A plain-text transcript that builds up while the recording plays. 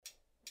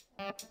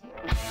This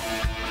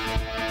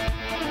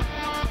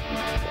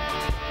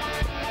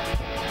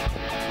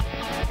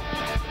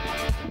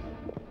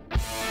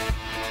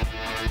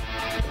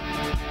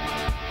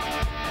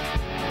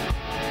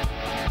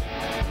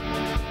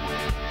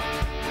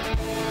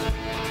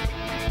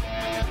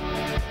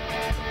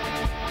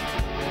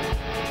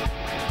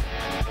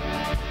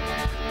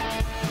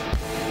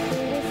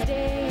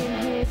day in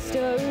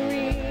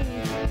history,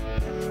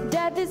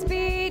 death is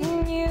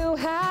beaten, you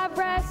have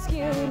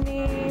rescued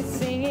me.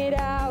 Sing it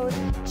out,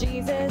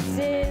 Jesus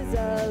is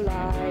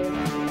alive.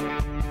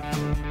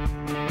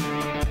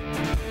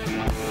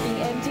 The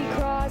empty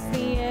cross,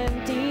 the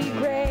empty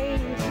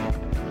grave,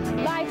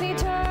 life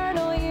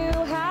eternal, you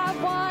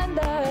have won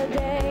the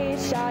day.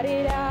 Shout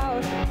it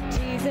out,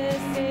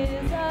 Jesus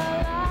is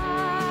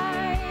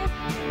alive.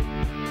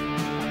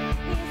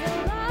 He's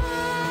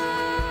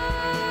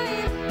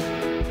alive.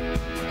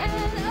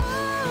 And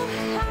oh,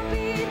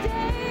 happy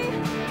day,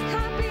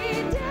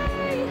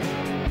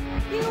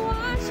 you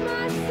wash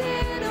my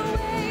sin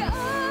away.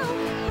 Oh,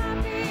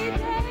 happy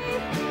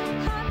day,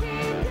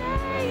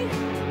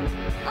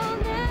 I'll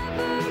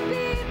never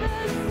be the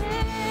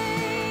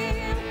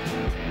same.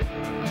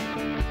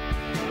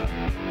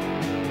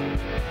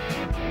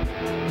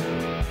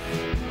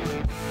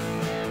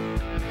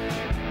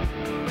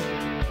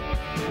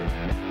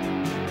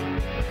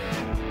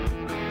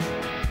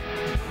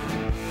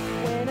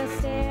 When I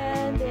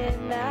stand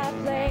in that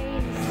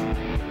place,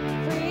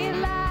 free at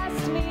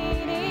last,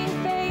 meeting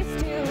face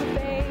to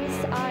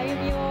face, I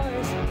am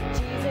yours,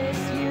 Jesus,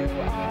 you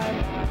are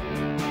mine.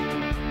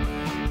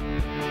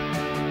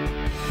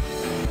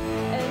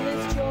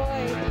 Endless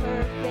joy,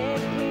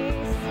 perfect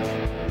peace,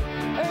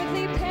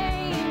 earthly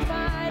pain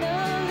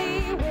finally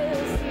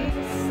will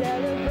cease.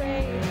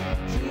 Celebrate,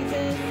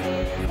 Jesus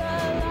is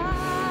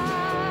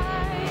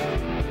alive.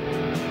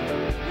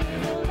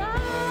 He's alive.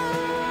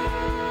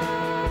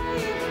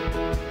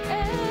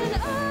 And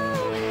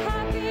oh,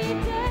 happy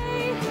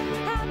day,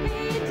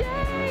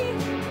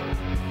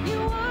 you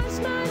wash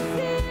my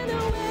sin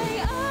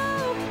away.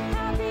 Oh,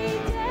 happy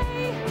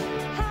day,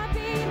 never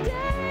be the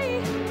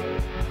same.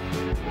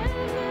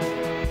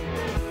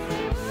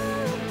 Oh,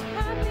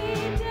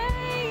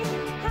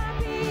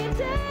 happy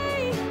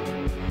day,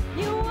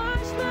 you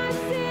wash my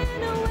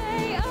sin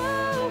away.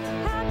 Oh,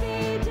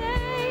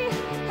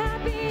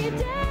 happy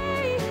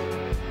day,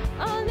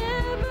 I'll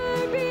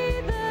never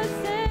be the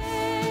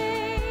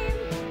same.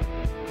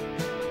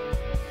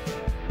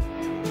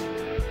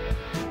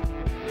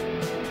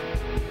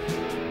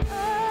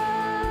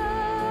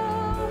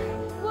 Oh,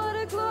 what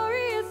a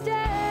glorious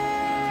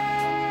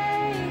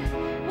day,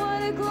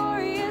 what a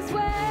glorious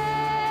way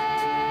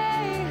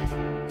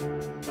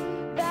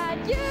that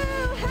you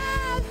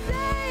have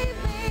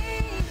saved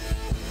me.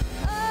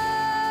 Oh,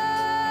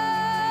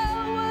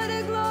 what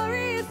a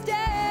glorious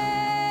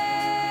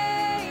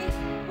day,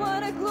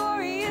 what a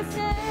glorious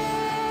name.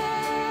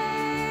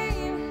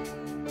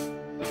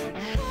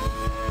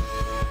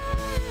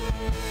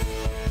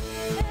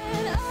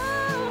 And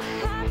oh,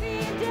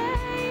 happy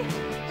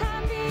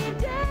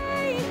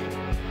day,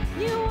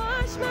 you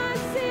wash my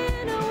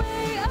sin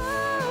away.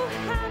 Oh,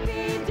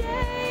 happy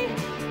day,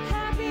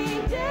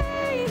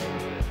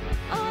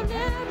 I'll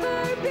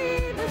never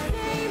be the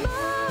same.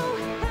 Oh,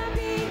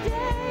 happy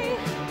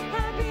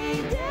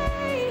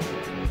day,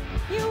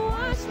 you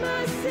wash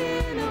my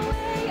sin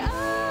away.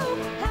 Oh,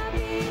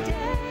 happy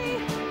day,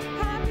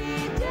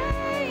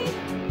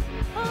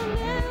 I'll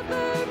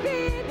never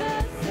be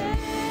the same.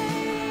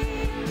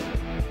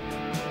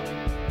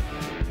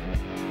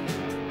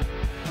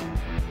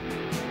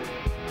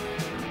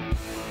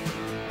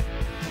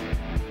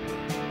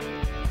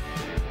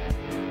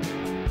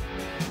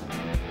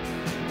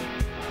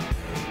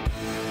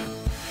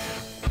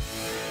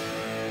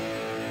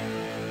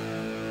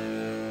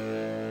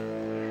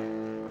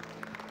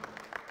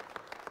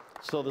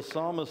 So the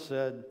psalmist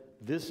said,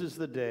 "This is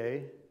the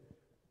day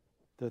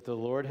that the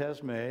Lord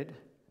has made.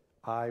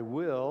 I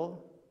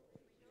will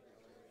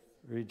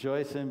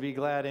rejoice and be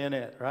glad in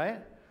it,"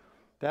 right?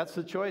 That's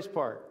the choice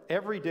part.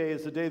 Every day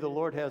is the day the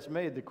Lord has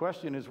made. The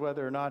question is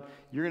whether or not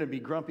you're going to be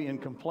grumpy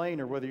and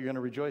complain or whether you're going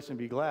to rejoice and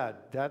be glad.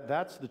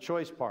 That's the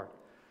choice part.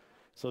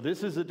 So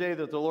this is the day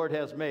that the Lord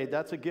has made.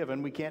 That's a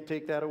given. We can't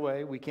take that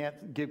away. We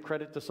can't give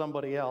credit to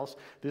somebody else.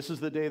 This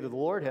is the day that the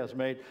Lord has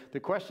made. The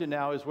question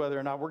now is whether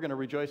or not we're going to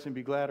rejoice and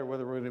be glad or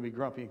whether we're going to be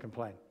grumpy and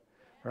complain.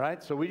 All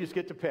right? So we just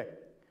get to pick.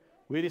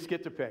 We just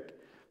get to pick.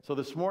 So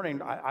this morning,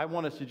 I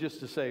want us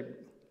to say,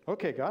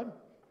 okay, God,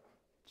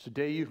 it's the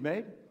day you've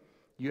made.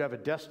 You have a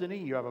destiny,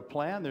 you have a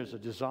plan, there's a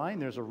design,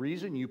 there's a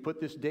reason. You put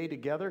this day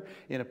together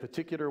in a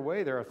particular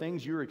way. There are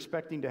things you're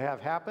expecting to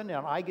have happen,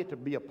 and I get to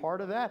be a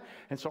part of that.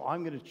 And so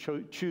I'm going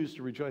to choose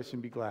to rejoice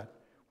and be glad.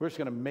 We're just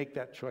going to make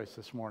that choice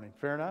this morning.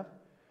 Fair enough?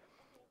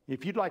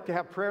 If you'd like to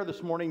have prayer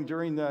this morning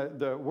during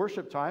the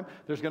worship time,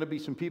 there's going to be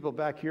some people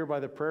back here by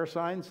the prayer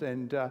signs,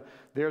 and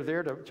they're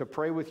there to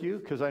pray with you,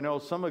 because I know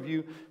some of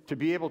you, to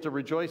be able to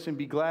rejoice and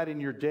be glad in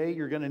your day,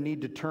 you're going to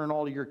need to turn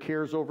all of your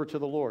cares over to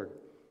the Lord.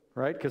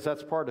 right? Because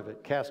that's part of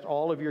it. Cast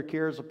all of your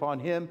cares upon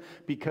him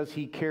because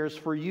he cares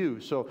for you.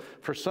 So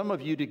for some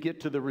of you to get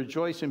to the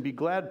rejoice and be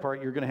glad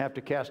part, you're going to have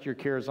to cast your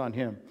cares on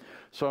him.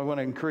 So I want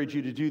to encourage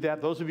you to do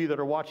that. Those of you that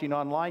are watching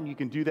online, you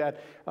can do that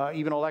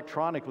even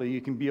electronically. You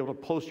can be able to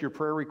post your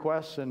prayer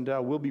requests, and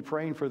we'll be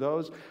praying for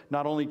those,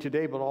 not only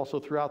today, but also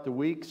throughout the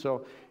week.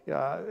 So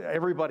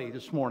everybody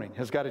this morning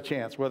has got a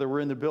chance, whether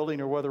we're in the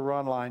building or whether we're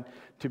online,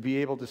 to be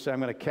able to say,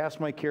 I'm going to cast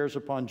my cares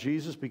upon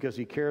Jesus because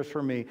he cares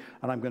for me,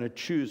 and I'm going to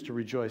choose to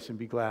rejoice and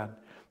be glad.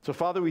 So,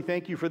 Father, we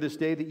thank you for this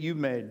day that you've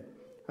made.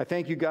 I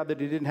thank you, God,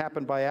 that it didn't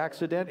happen by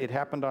accident. It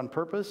happened on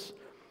purpose,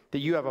 that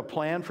you have a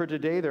plan for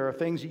today. There are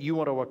things that you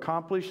want to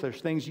accomplish.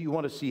 There's things that you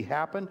want to see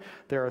happen.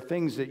 There are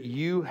things that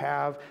you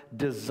have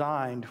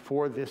designed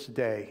for this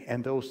day,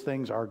 and those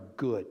things are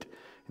good.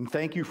 And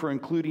thank you for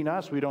including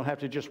us. We don't have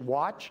to just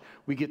watch.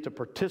 We get to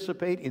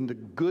participate in the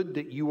good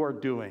that you are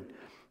doing.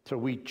 So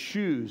we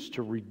choose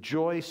to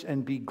rejoice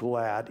and be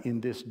glad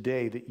in this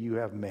day that you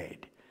have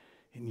made.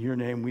 In your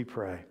name we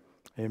pray.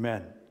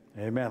 Amen.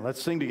 Amen.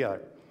 Let's sing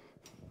together.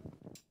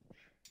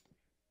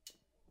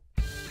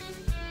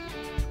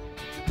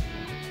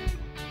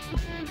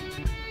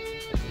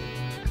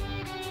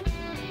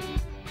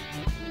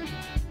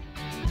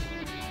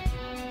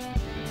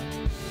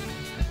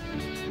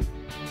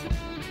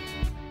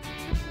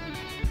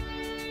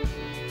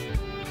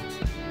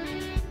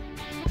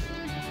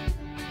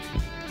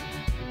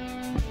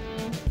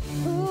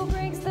 Who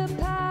breaks the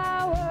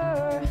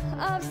power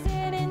of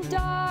sin and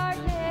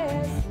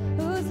darkness,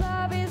 whose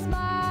love is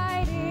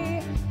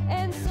mighty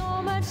and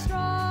so much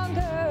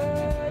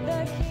stronger,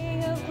 the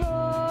King of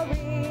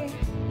glory,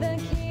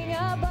 the King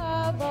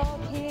above all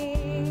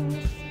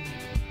kings.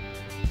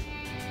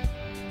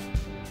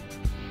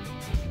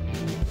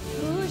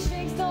 Who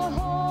shakes the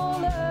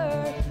whole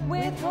earth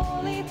with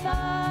holy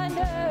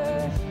thunder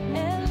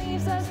and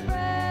leaves us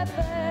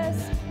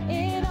breathless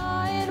in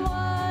awe and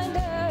wonder,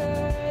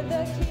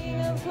 the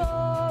King of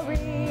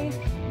glory,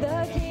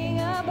 the King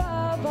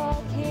above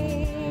all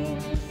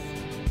kings.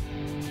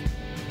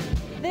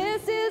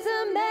 This is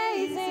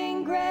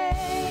amazing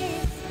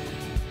grace.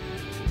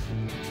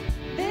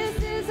 This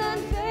is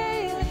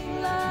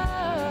unfailing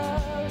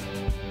love,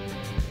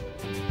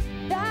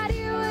 that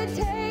you would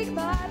take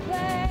my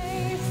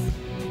place,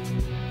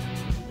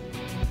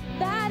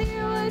 that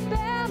you would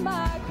bear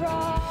my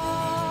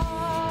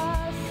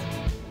cross.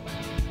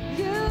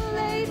 You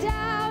lay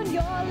down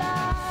your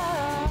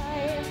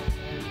life,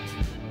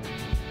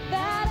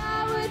 that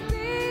I would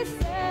be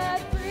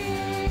set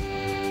free.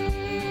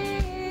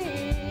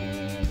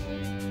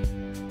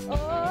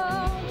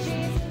 Oh,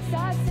 Jesus,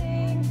 I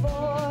sing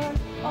for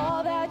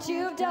all that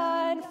you've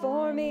done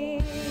for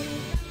me.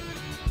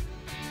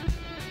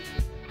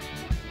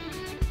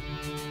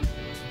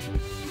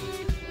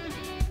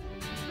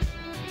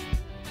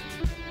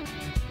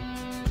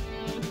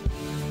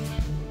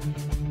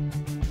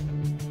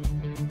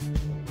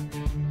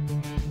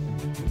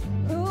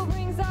 Who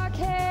brings our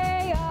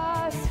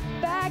chaos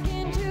back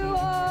into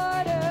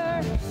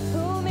order?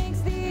 Who makes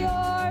the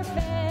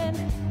orphan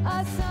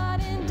a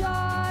son and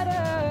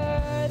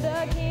daughter?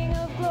 The King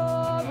of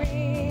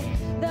glory,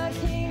 the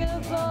King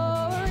of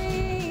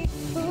glory.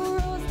 Who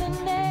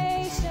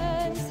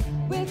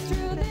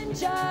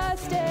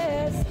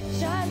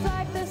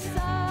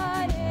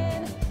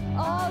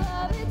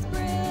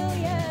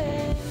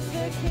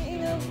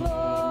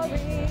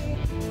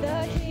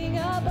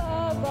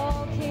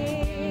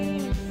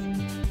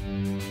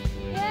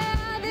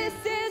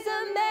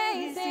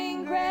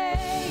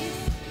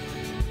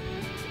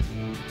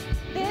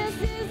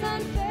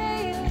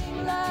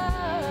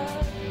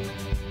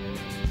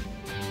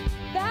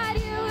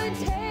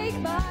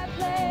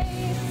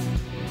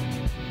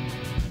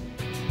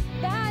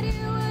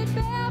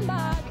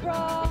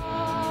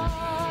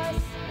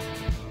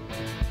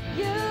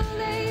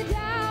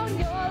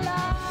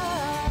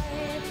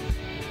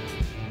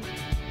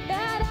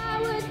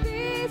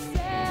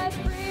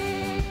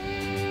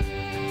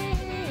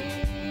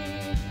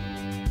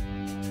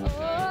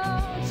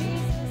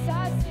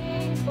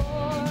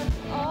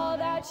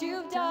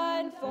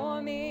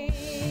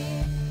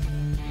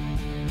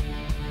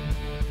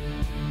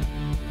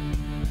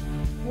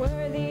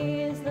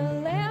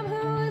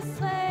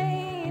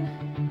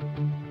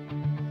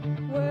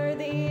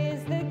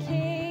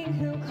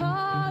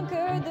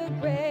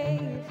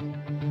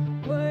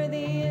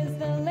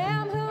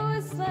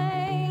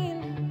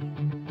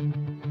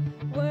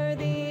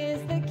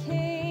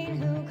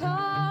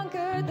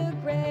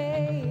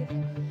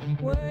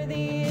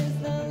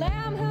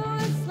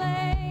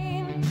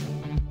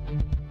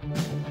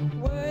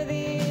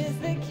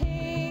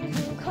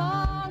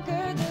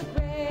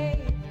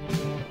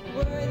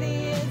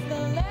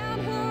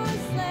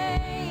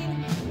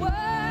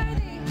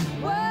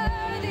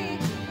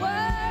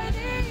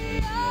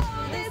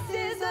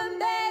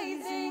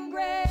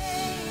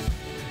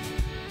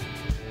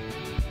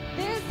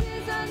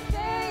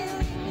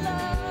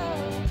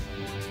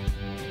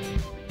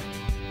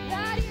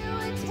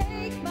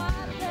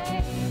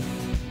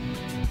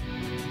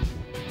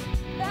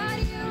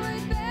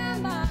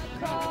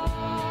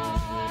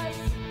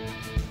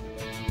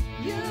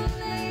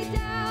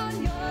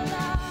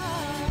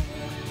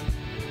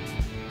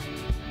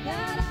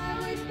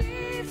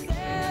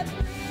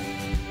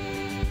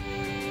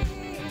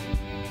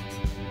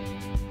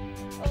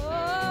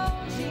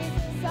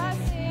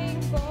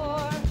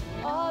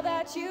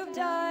what you've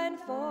done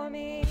for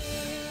me.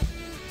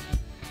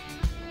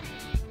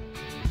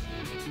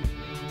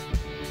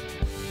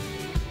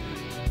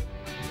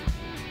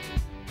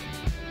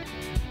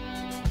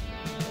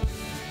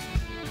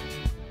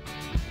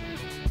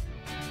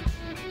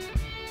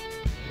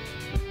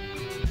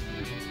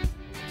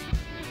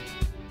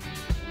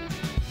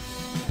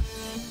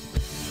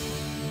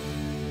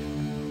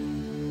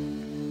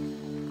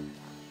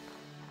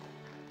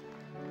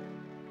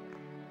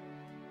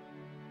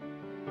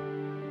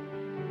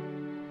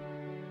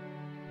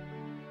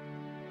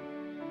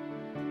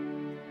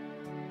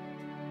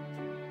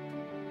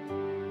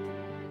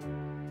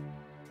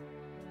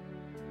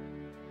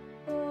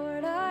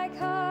 Lord, I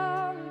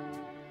come,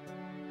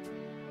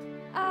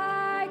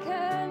 I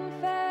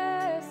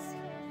confess,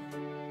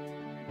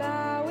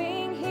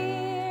 bowing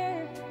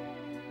here,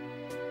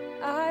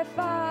 I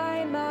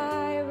find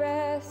my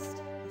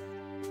rest,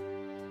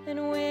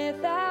 and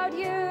without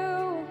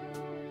you,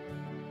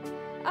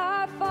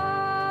 I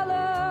fall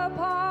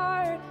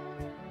apart.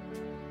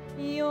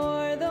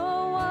 You're the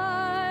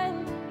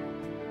one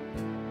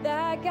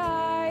that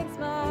guides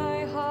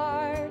my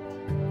heart.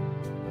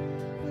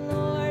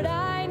 Lord,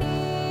 I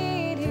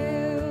need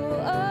you.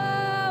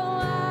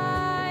 Oh,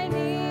 I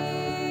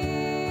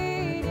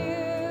need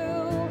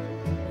you.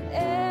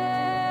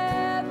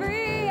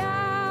 Every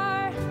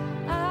hour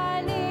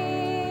I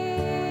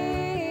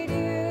need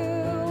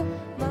you.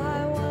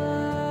 My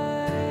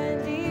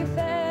one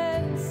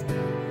defense,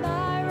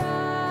 my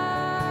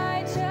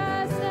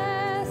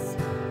righteousness.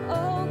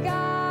 Oh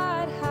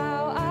God,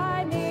 how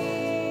I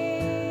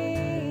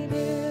need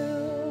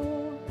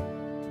you.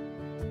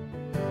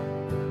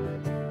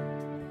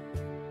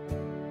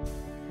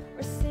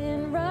 Where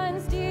sin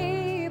runs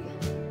deep,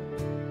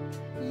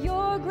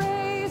 your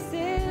grace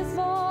is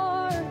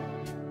more.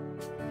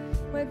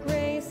 Where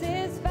grace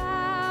is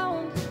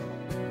found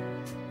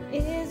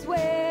is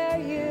where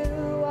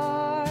you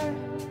are.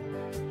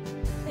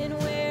 And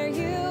where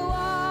you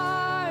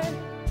are,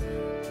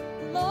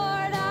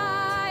 Lord,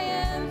 I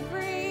am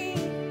free.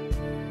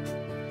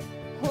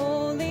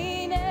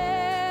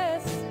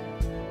 Holiness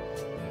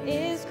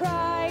is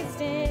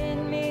Christ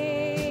in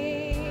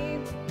me.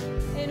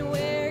 And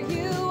where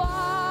you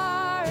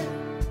are,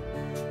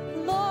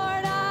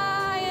 Lord,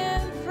 I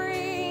am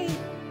free.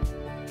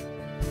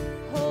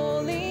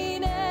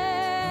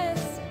 Holiness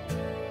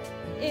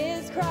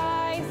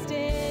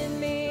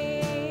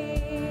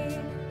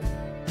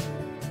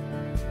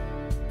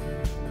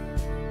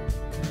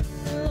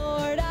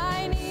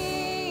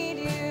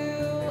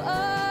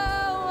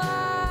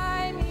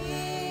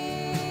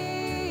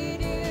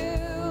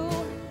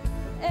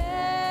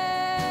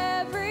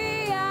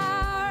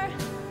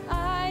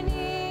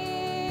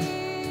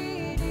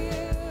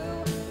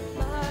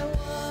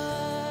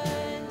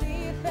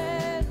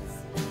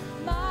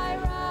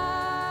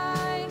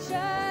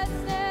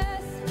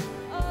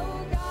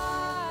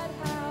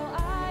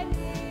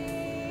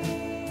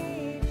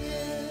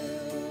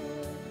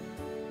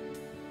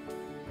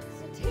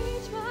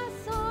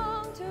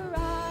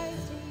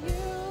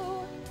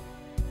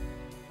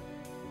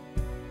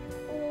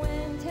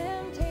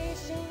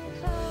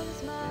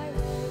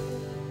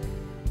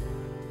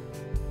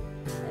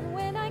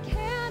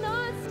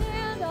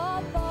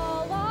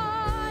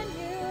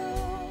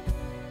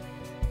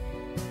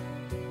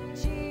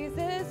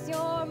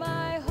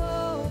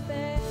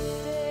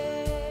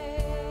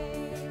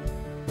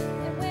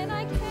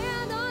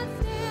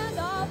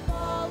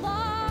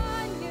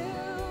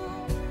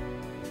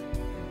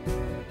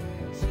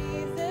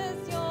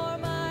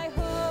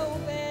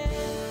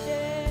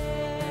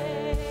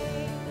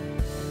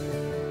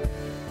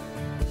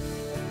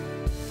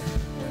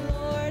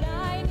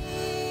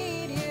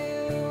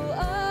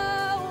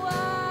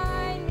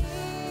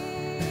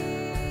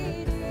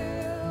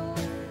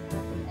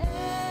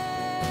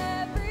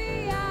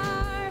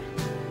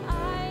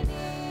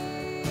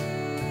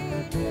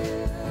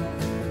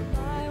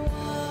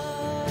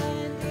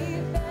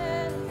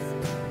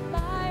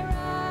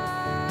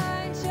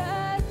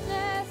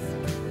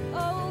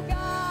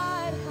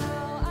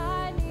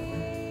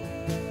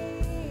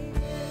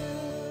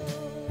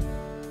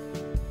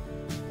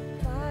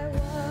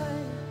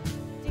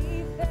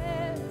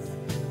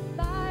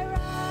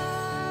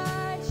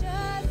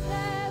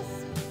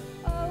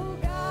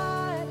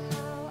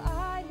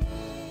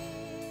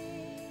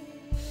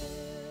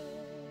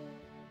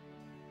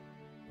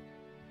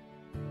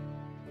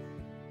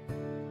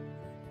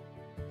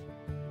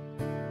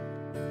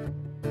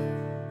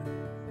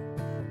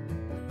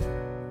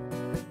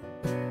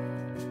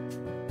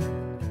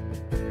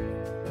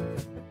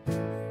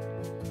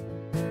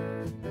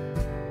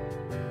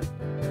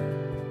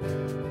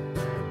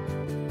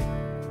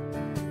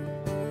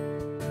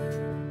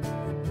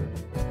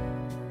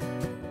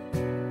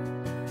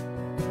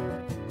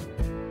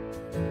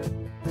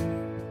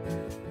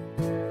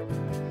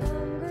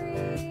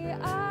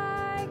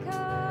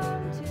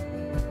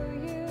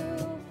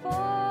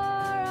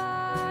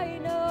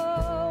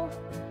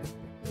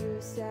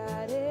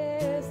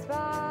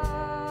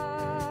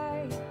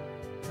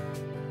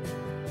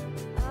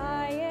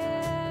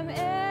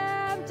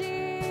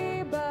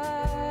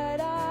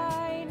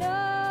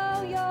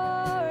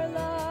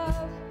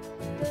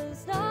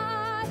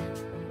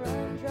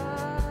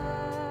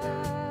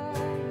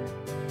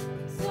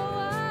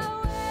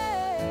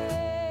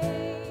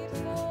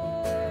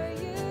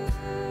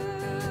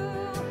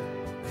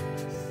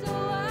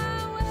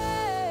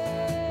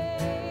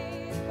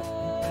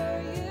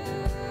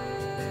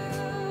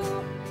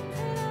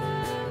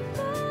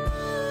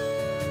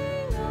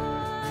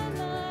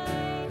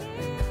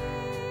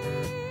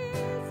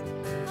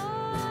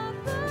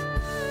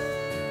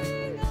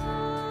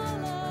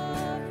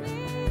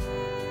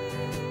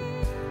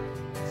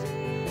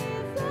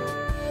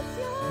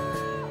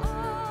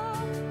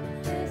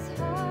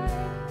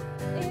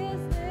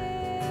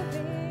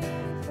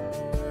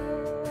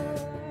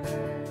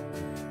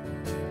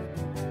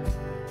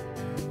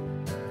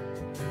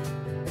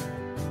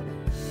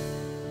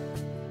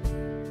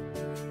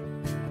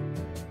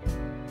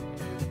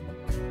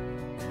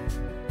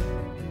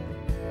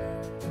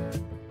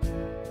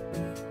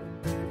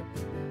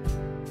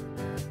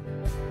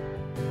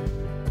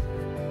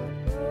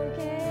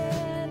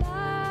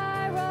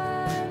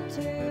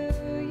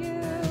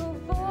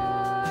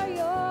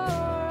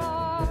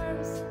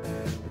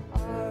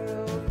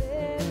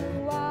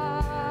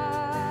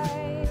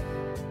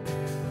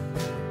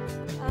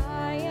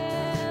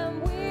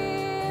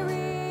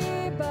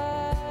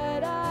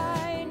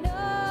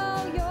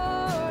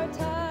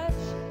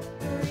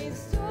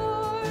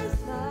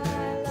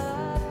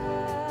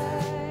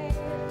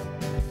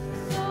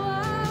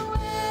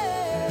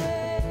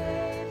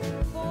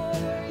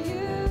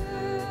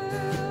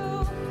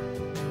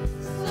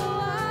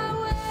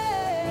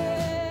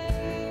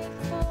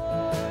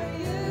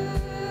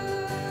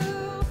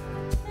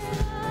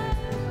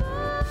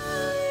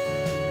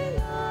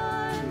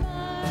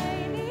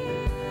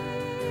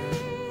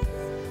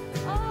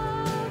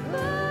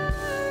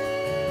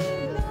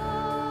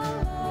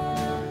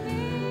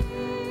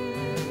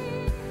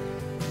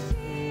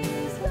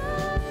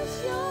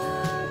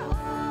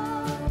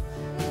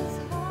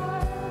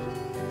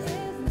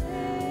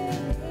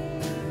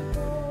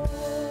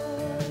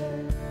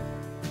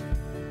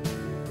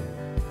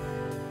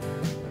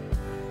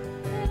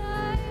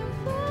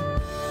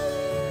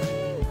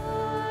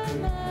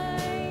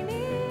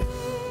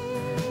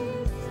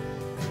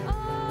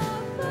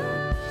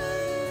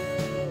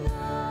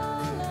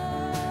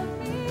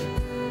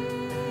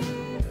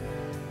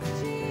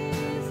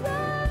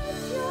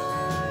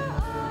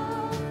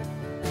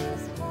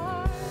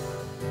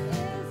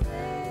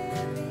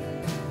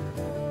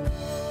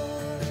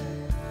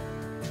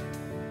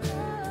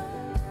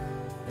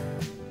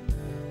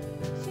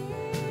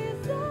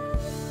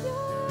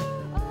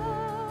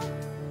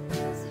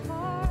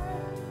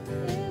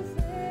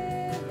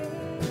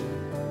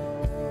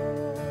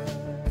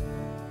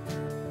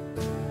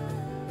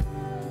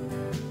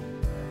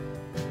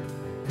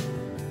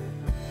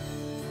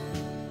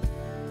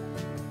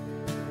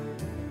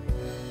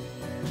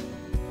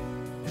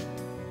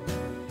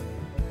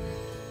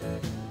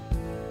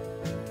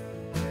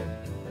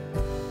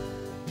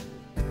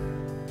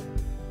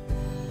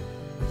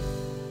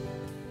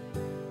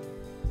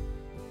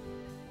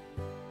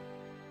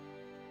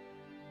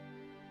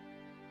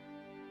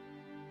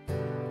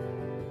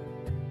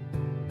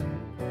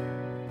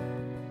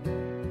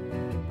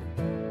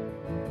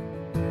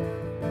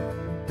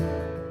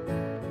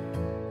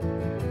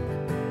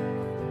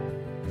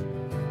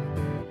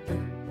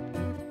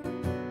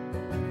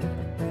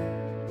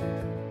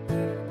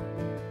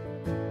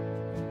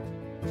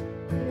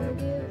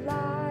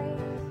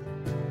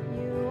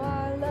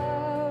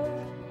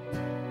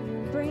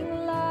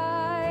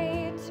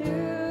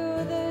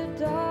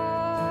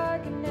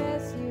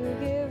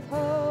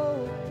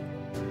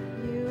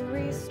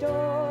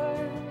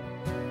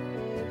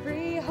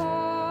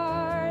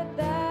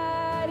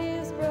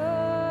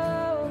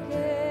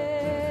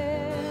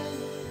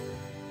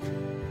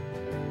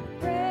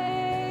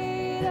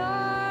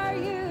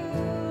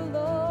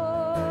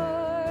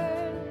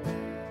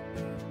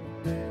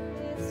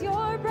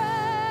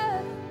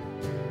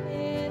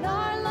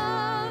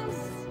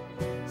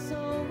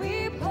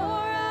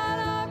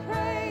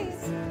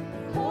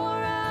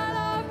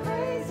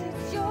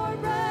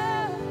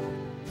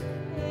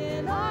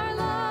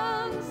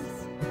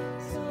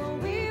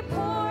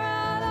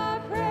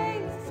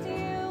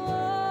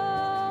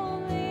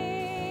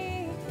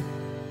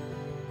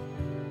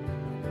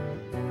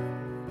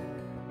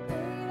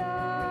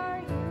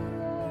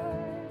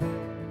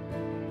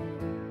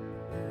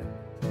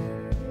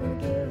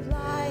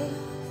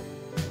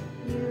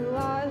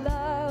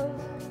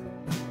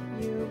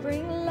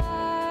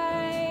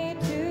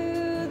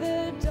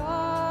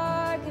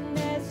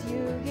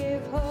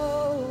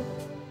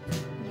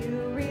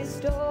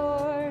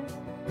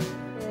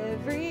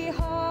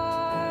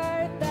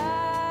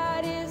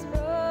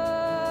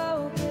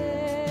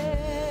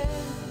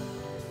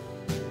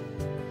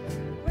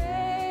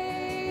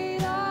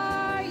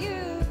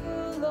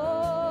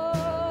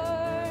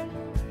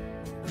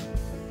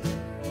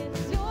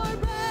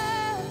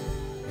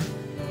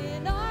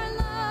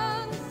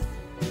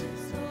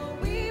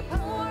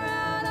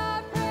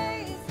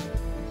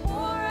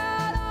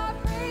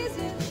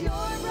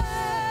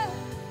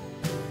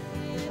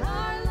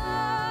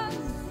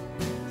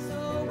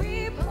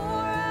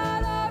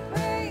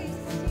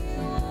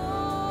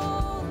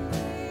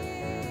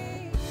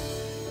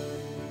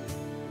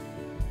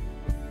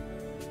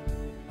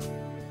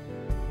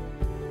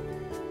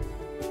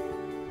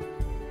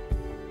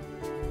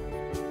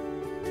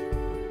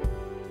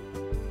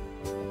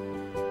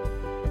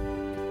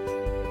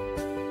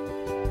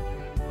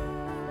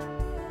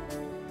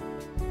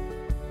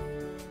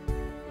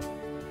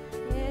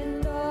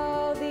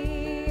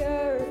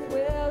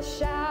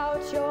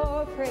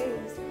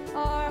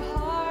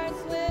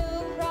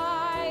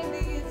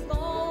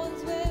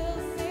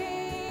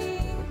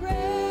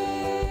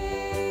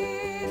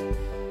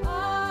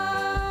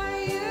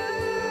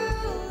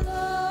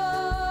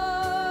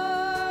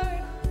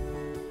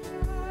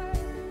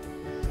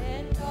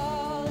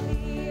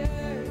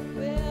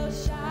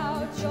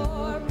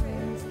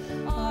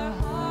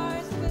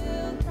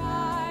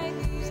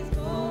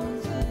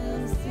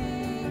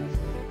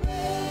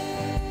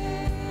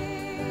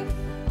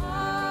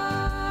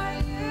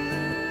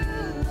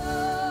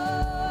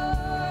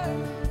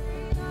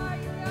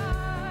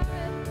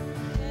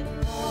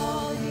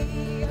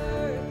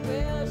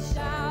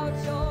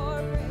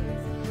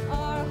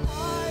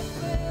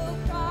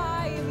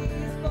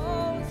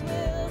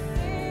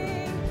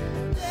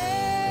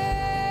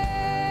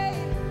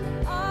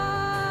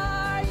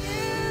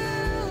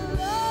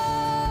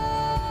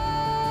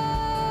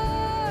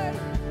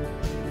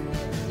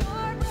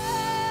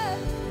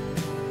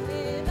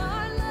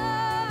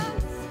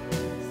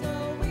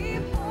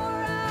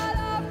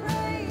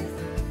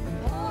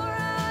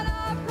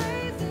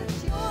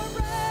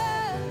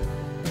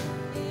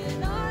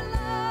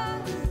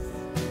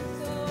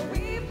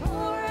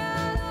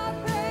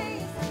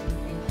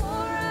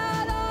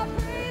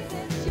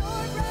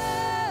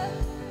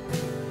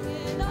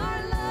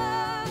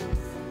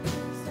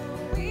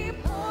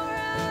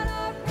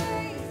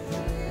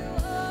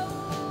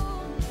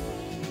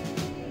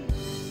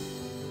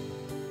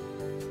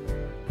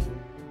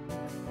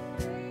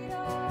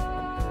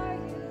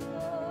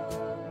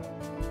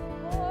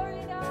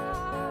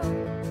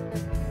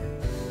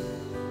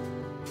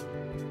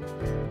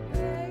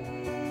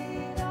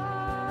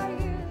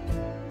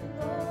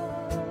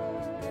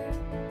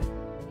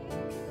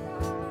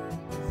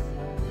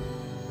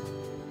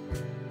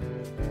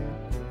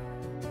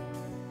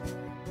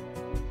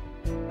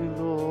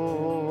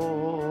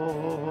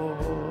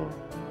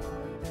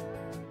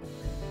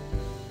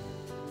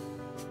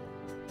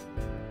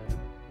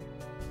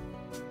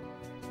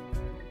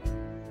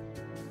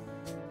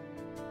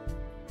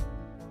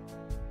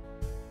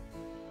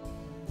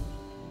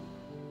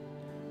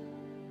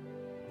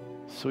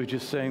So we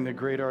just sang that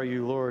great are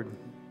you, Lord.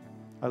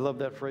 I love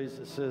that phrase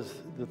that says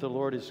that the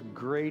Lord is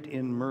great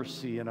in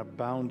mercy and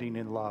abounding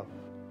in love.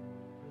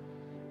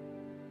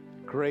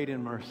 Great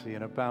in mercy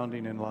and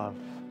abounding in love.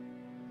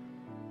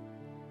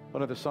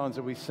 One of the songs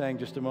that we sang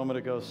just a moment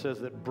ago says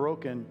that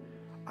broken,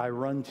 I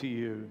run to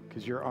you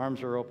because your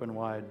arms are open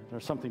wide, or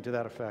something to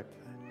that effect.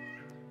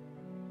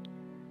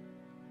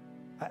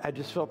 I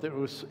just felt that it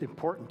was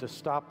important to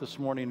stop this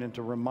morning and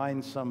to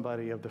remind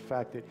somebody of the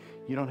fact that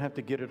you don't have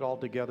to get it all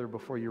together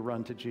before you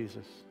run to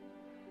Jesus.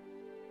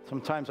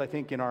 Sometimes I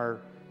think in our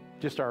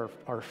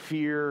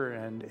fear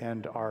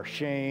and our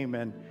shame,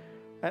 and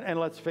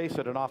let's face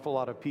it, an awful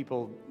lot of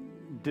people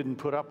didn't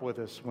put up with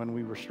us when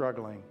we were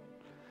struggling,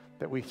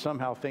 that we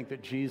somehow think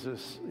that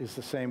Jesus is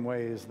the same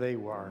way as they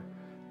were,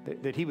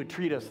 that he would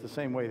treat us the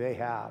same way they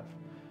have.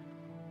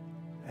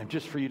 And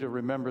just for you to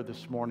remember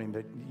this morning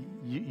that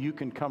you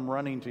can come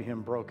running to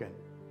him broken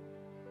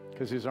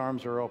because his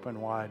arms are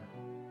open wide.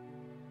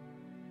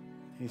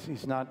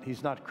 He's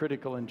not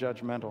critical and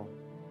judgmental.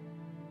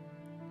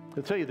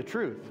 He'll tell you the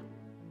truth,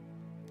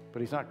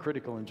 but he's not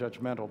critical and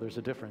judgmental. There's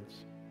a difference.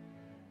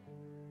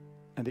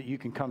 And that you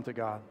can come to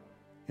God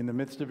in the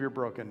midst of your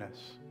brokenness.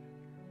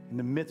 In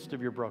the midst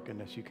of your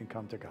brokenness, you can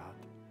come to God.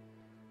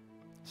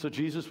 So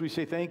Jesus, we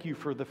say thank you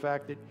for the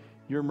fact that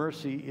your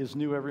mercy is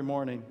new every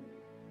morning.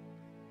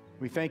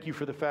 We thank you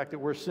for the fact that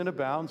where sin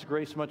abounds,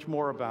 grace much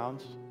more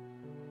abounds.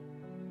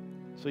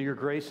 So your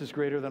grace is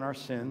greater than our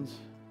sins,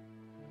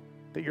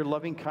 that your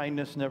loving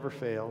kindness never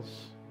fails,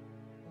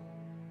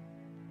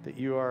 that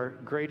you are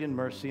great in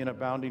mercy and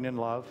abounding in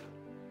love.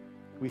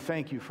 We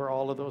thank you for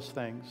all of those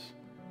things.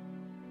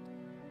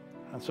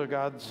 And so,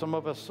 God, some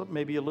of us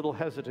maybe a little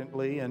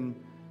hesitantly and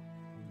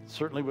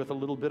certainly with a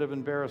little bit of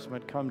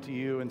embarrassment come to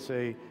you and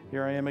say,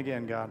 here I am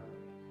again, God.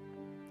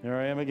 Here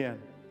I am again.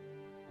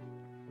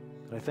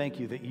 I thank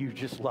you that you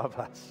just love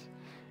us.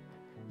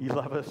 You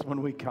love us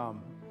when we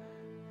come.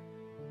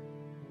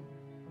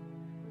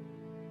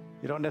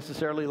 You don't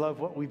necessarily love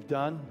what we've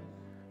done.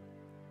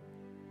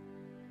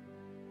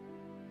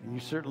 And you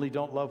certainly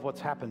don't love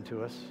what's happened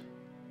to us.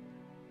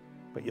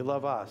 But you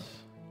love us.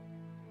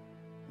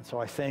 And so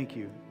I thank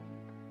you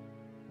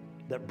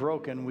that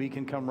broken we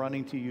can come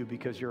running to you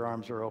because your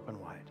arms are open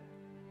wide.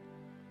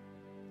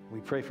 We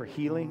pray for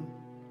healing.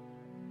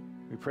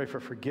 We pray for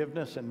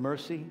forgiveness and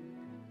mercy.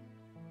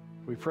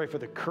 We pray for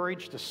the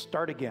courage to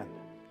start again.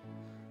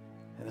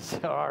 And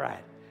say, all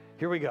right,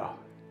 here we go.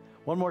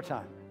 One more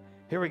time.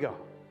 Here we go.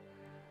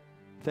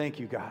 Thank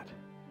you, God,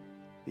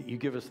 that you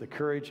give us the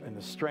courage and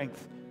the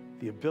strength,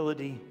 the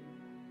ability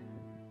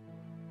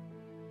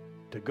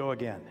to go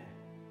again,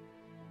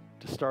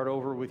 to start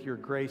over with your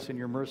grace and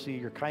your mercy,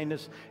 your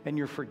kindness and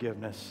your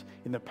forgiveness,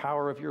 in the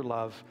power of your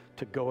love,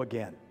 to go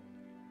again.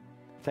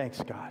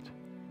 Thanks, God,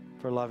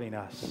 for loving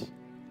us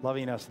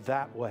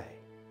that way.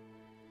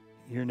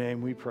 In your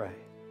name we pray.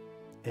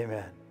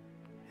 Amen.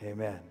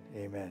 Amen.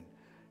 Amen.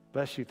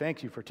 Bless you.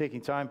 Thank you for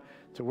taking time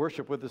to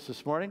worship with us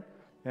this morning.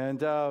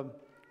 And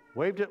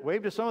wave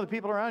to some of the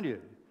people around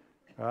you.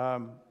 I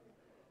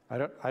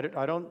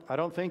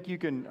don't think you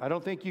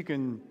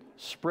can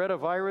spread a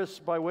virus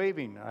by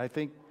waving. I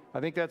think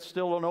that's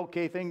still an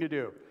okay thing to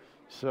do.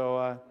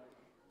 So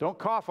don't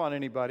cough on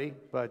anybody,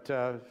 but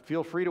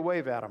feel free to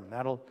wave at them.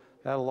 That'll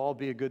all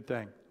be a good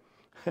thing.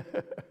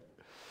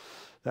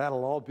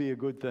 That'll all be a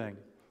good thing.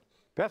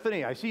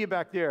 Bethany, I see you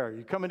back there.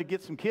 You coming to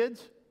get some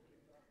kids?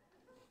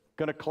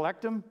 Going to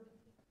collect them?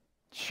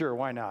 Sure,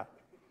 why not?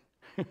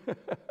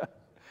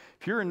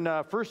 If you're in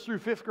 1st through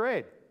 5th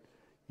grade,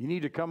 you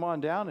need to come on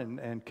down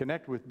and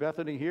connect with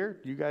Bethany here.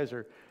 You guys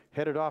are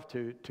headed off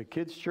to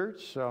kids'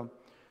 church, so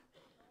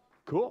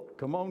cool.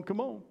 Come on.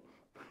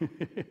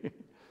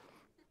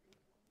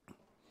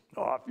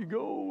 Off you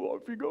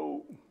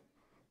go.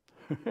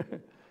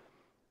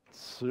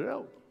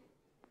 So,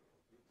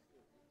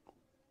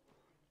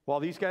 while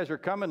these guys are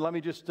coming, let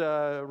me just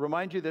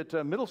remind you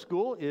that middle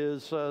school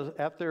is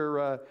at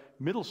their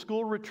middle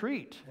school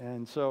retreat.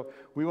 And so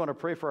we want to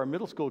pray for our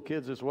middle school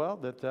kids as well,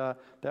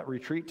 that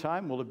retreat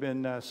time will have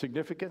been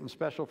significant and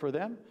special for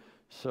them.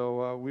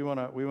 So we want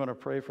to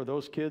pray for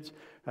those kids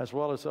as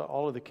well as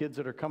all of the kids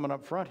that are coming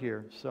up front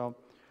here. So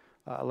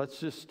let's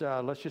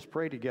just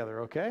pray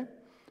together, okay?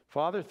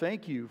 Father,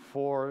 thank you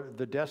for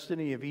the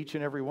destiny of each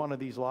and every one of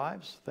these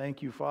lives.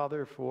 Thank you,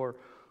 Father, for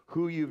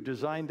who you've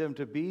designed them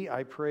to be.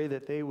 I pray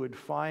that they would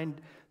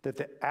find that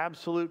the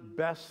absolute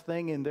best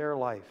thing in their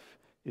life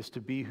is to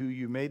be who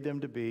you made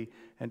them to be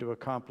and to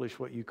accomplish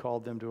what you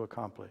called them to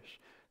accomplish.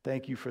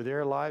 Thank you for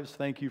their lives.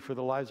 Thank you for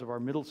the lives of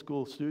our middle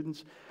school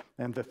students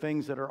and the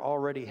things that are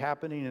already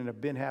happening and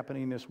have been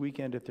happening this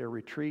weekend at their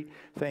retreat.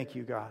 Thank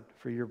you, God,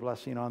 for your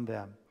blessing on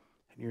them.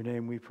 In your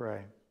name we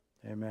pray.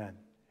 Amen.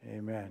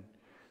 Amen.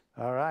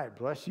 All right.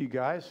 Bless you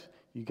guys.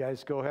 You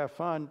guys go have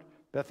fun.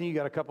 Bethany, you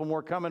got a couple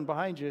more coming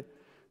behind you.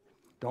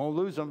 Don't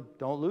lose them.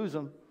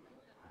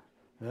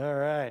 All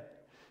right.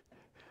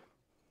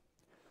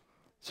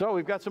 So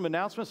we've got some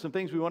announcements, some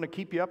things we want to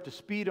keep you up to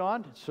speed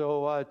on.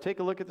 So take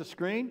a look at the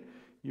screen.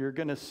 You're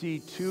going to see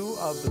two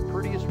of the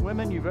prettiest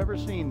women you've ever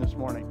seen this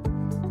morning.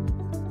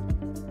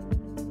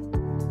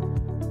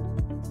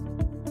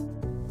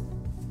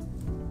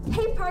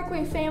 Hey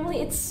Parkway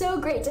family, it's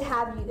so great to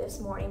have you this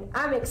morning.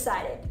 I'm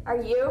excited.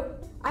 Are you?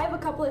 I have a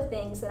couple of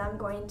things that I'm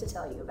going to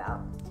tell you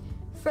about.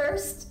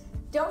 First,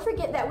 don't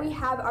forget that we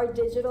have our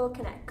digital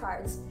Connect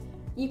cards.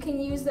 You can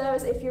use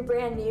those if you're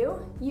brand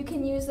new. You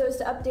can use those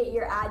to update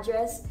your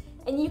address,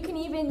 and you can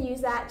even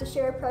use that to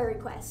share a prayer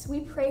request.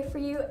 We pray for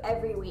you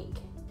every week.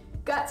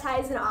 Got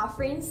tithes and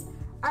offerings?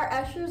 Our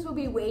ushers will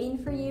be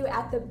waiting for you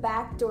at the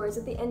back doors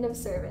at the end of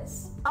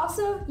service.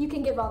 Also, you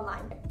can give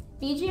online.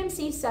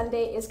 BGMC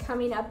Sunday is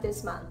coming up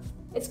this month.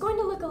 It's going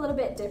to look a little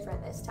bit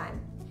different this time.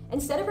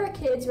 Instead of our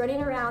kids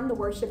running around the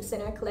worship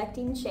center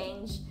collecting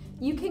change,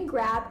 you can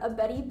grab a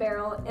Buddy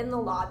Barrel in the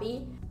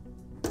lobby,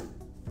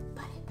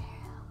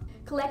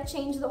 collect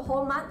change the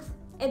whole month,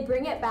 and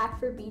bring it back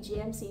for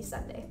BGMC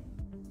Sunday.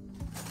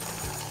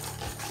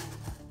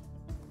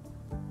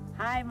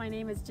 Hi, my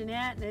name is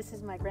Jeanette, and this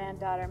is my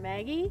granddaughter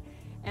Maggie,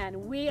 and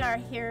we are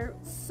here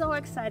so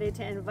excited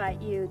to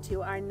invite you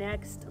to our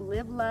next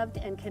Live Loved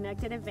and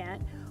Connected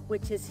event,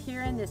 which is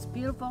here in this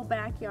beautiful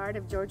backyard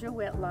of Georgia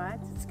Whitlock.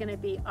 It's going to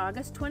be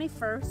August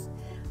 21st,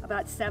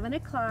 about 7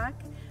 o'clock.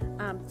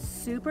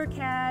 Super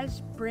cash,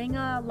 bring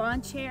a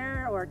lawn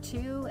chair or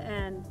two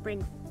and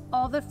bring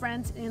all the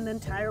friends in the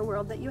entire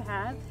world that you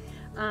have.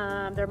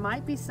 There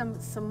might be some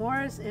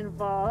s'mores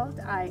involved,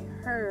 I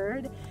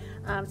heard.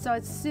 So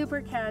it's super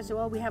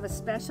casual. We have a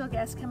special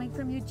guest coming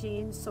from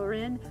Eugene,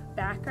 Soren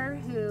Backer,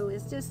 who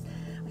is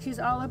she's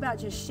all about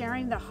just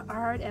sharing the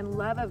heart and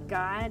love of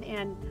God,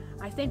 and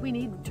I think we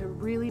need to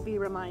really be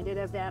reminded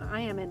of that. I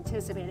am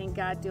anticipating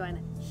God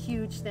doing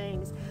huge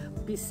things,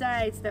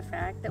 besides the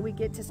fact that we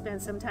get to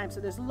spend some time. So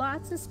there's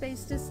lots of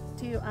space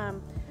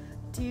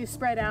to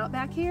spread out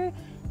back here,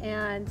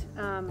 and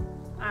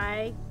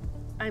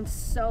I'm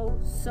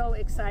so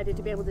excited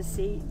to be able to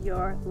see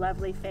your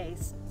lovely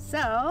face.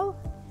 So,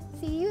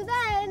 see you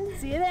then.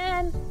 See you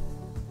then.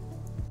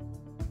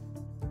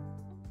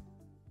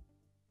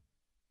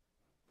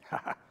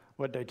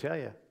 What'd I tell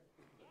you?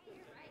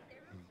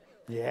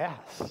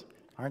 Yes.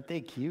 Aren't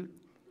they cute?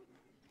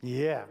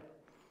 Yeah.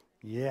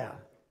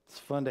 It's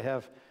fun to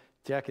have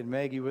Jack and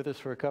Maggie with us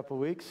for a couple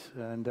weeks,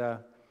 and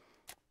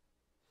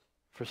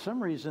for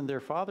some reason, their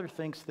father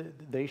thinks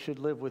that they should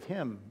live with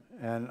him,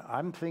 and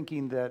I'm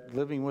thinking that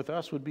living with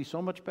us would be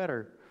so much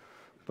better.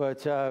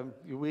 But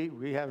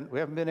we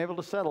haven't been able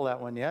to settle that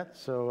one yet.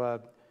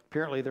 So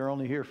apparently, they're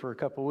only here for a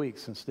couple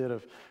weeks instead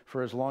of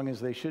for as long as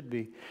they should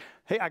be.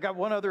 Hey, I got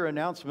one other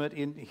announcement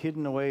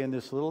hidden away in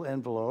this little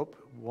envelope.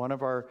 One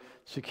of our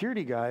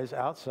security guys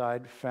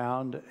outside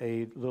found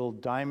a little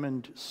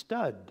diamond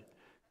stud,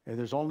 and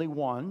there's only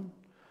one.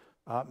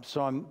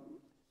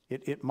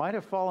 It might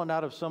have fallen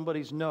out of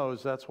somebody's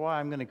nose. That's why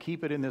I'm going to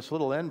keep it in this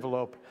little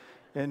envelope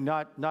and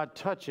not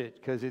touch it,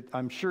 because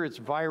I'm sure it's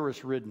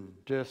virus ridden.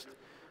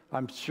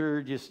 I'm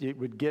sure it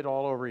would get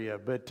all over you.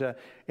 But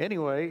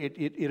anyway,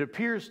 it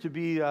appears to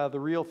be the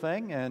real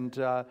thing, and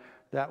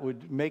that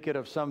would make it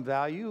of some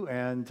value.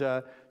 And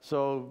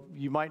so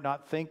you might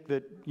not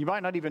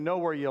even know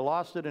where you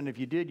lost it. And if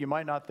you did, you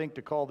might not think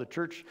to call the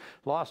church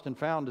Lost and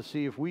Found to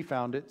see if we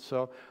found it.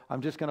 So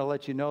I'm just going to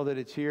let you know that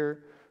it's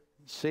here,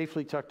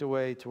 safely tucked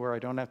away to where I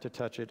don't have to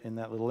touch it in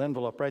that little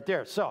envelope right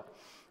there. So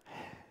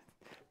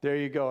there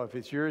you go. If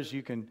it's yours,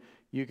 you can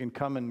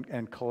come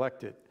and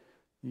collect it.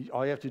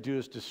 All you have to do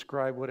is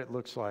describe what it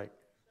looks like.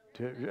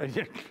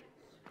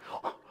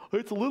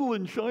 It's little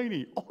and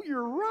shiny. Oh,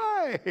 you're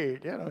right.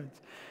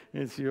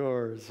 It's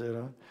yours.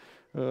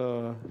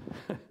 One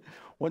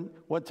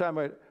time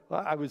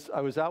I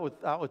was out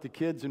with the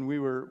kids, and we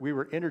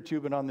were inner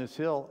tubing on this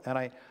hill, and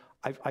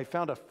I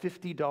found a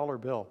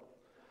 $50 bill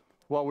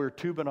while we were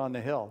tubing on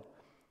the hill,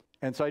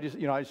 and so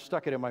I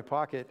stuck it in my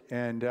pocket,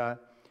 and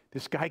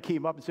this guy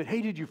came up and said,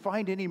 "Hey, did you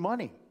find any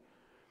money?"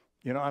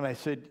 And I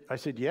said,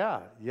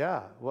 yeah.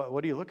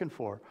 What are you looking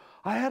for?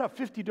 I had a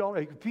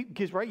 $50,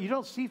 because right, you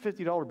don't see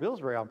 $50 bills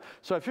very often.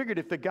 So I figured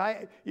if the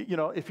guy,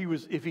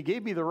 if he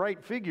gave me the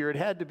right figure, it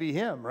had to be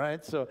him,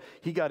 right? So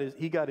he got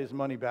his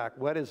money back.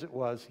 Wet as it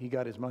was, he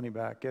got his money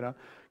back,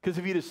 Because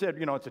if he'd have said,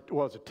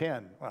 it's a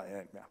 10. Well,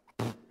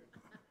 yeah.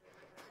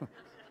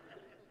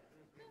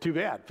 Too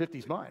bad,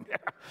 50's mine.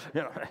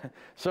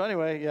 So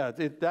anyway, yeah,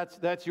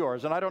 that's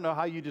yours. And I don't know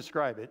how you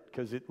describe it,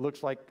 because it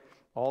looks like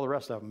all the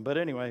rest of them. But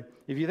anyway,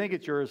 if you think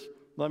it's yours,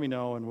 let me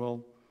know, and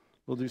we'll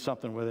do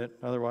something with it.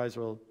 Otherwise,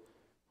 we'll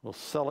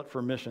sell it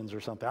for missions or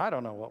something. I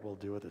don't know what we'll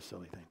do with this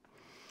silly thing.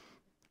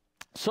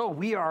 So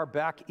we are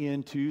back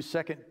into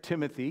 2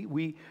 Timothy.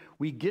 We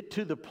get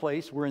to the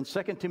place, we're in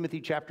 2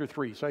 Timothy chapter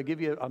 3. So I give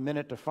you a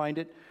minute to find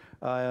it.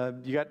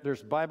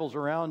 There's Bibles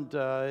around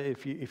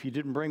if you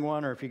didn't bring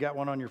one, or if you got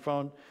one on your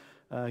phone.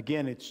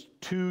 Again, it's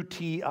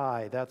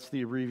 2TI. That's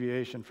the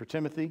abbreviation for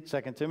Timothy,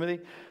 2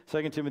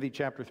 Timothy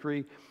chapter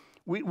 3.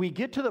 We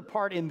get to the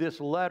part in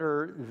this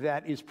letter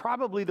that is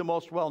probably the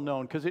most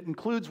well-known, because it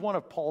includes one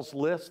of Paul's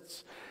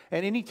lists.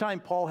 And anytime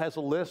Paul has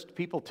a list,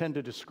 people tend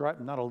to describe,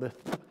 not a list,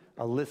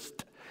 a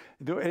list.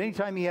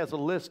 Anytime he has a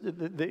list,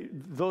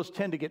 those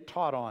tend to get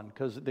taught on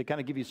because they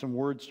kind of give you some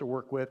words to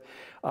work with.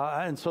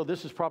 And so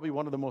this is probably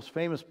one of the most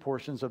famous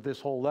portions of this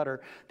whole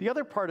letter. The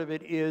other part of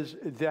it is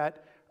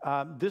that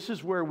this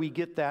is where we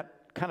get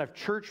that kind of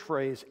church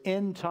phrase,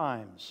 end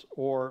times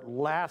or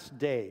last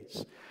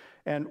days.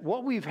 And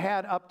what we've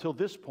had up till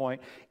this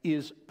point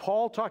is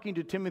Paul talking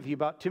to Timothy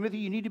about, Timothy,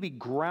 you need to be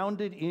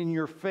grounded in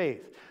your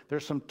faith.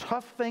 There's some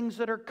tough things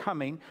that are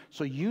coming,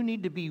 so you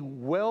need to be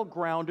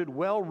well-grounded,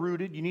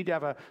 well-rooted. You need to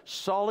have a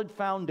solid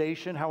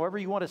foundation, however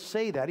you want to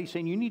say that. He's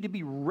saying you need to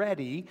be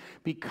ready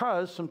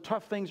because some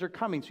tough things are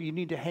coming, so you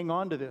need to hang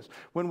on to this.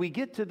 When we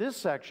get to this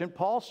section,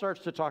 Paul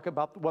starts to talk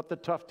about what the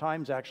tough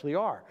times actually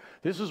are.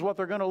 This is what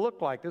they're going to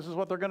look like. This is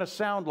what they're going to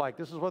sound like.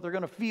 This is what they're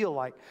going to feel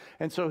like.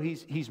 And so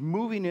he's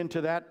moving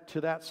into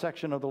that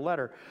section of the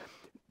letter.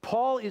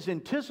 Paul is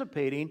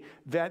anticipating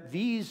that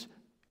these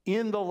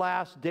in the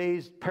last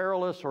days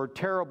perilous or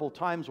terrible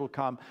times will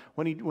come.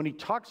 When he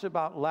talks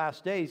about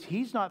last days,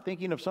 he's not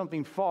thinking of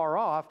something far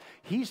off.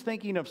 He's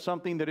thinking of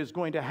something that is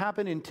going to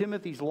happen in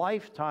Timothy's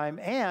lifetime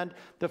and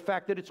the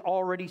fact that it's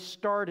already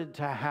started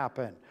to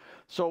happen.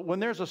 So when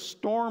there's a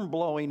storm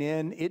blowing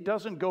in, it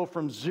doesn't go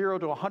from 0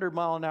 to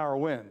 100-mile-an-hour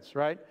winds,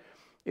 right?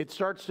 It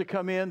starts to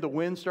come in, the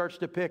wind starts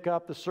to pick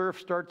up, the surf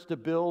starts to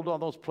build on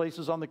those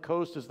places on the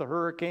coast as the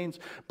hurricanes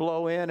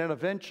blow in, and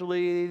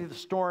eventually the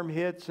storm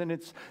hits, and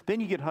then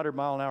you get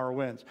 100-mile-an-hour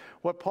winds.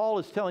 What Paul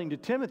is telling to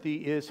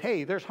Timothy is,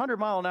 hey, there's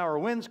 100-mile-an-hour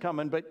winds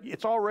coming, but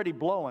it's already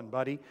blowing,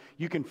 buddy.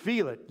 You can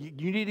feel it.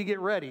 You need to get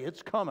ready.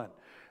 It's coming.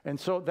 And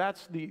so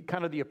that's the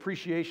kind of the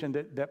appreciation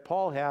that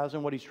Paul has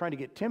and what he's trying to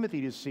get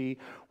Timothy to see.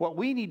 What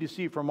we need to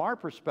see from our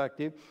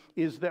perspective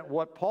is that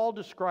what Paul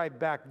described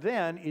back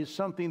then is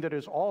something that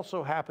is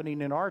also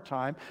happening in our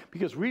time,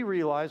 because we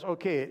realize,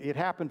 okay, it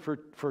happened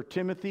for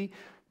Timothy.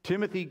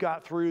 Timothy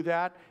got through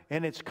that,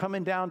 and it's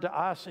coming down to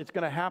us. It's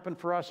going to happen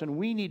for us, and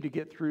we need to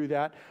get through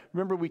that.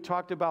 Remember, we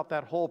talked about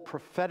that whole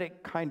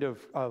prophetic kind of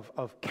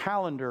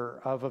calendar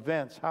of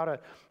events, how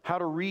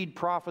to read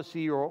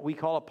prophecy, or what we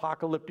call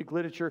apocalyptic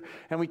literature.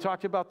 And we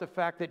talked about the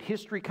fact that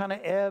history kind of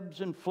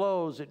ebbs and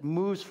flows. It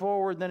moves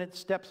forward, then it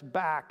steps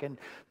back, and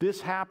this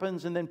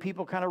happens, and then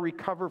people kind of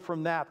recover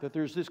from that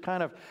there's this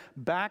kind of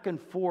back and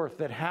forth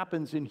that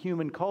happens in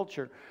human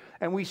culture.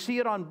 And we see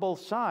it on both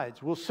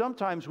sides.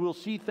 Sometimes we'll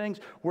see things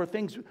where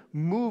things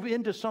move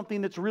into something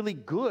that's really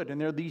good,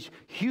 and there are these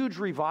huge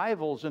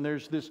revivals, and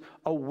there's this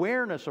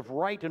awareness of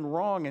right and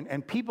wrong,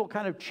 and people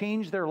kind of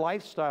change their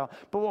lifestyle.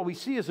 But what we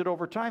see is that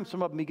over time,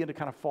 some of them begin to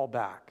kind of fall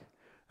back.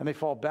 And they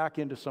fall back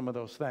into some of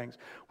those things.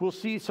 We'll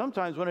see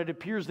sometimes when it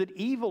appears that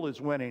evil is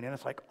winning, and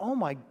it's like, oh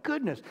my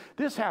goodness,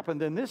 this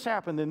happened, then this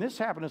happened, then this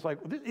happened. It's like,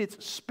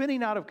 it's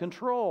spinning out of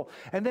control.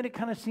 And then it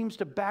kind of seems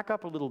to back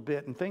up a little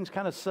bit, and things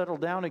kind of settle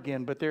down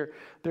again, but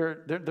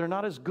they're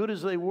not as good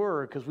as they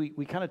were because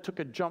we kind of took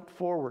a jump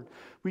forward.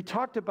 We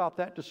talked about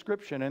that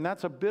description, and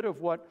that's a bit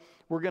of what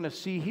we're going to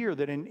see here,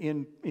 that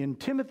in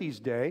Timothy's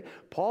day,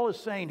 Paul is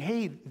saying,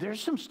 hey,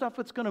 there's some stuff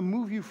that's going to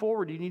move you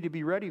forward you need to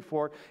be ready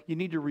for. You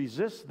need to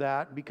resist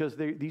that because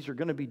these are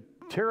going to be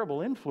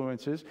terrible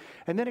influences.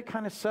 And then it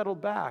kind of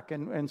settled back.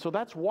 And so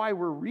that's why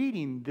we're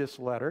reading this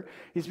letter,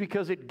 is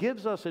because it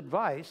gives us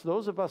advice,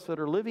 those of us that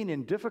are living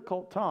in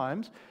difficult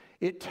times.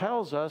 It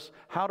tells us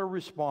how to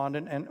respond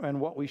and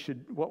what we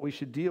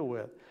should deal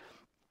with.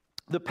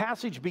 The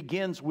passage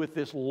begins with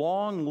this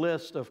long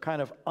list of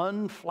kind of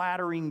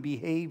unflattering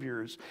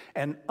behaviors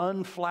and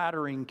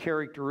unflattering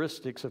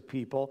characteristics of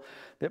people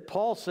that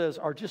Paul says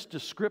are just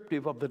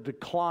descriptive of the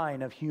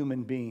decline of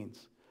human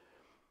beings.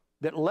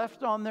 That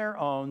left on their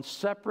own,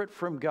 separate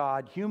from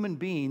God, human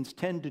beings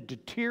tend to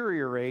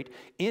deteriorate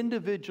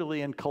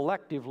individually and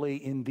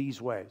collectively in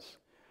these ways.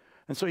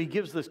 And so he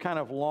gives this kind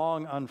of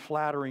long,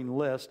 unflattering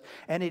list.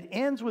 And it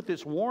ends with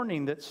this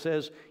warning that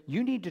says,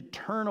 you need to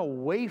turn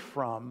away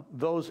from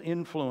those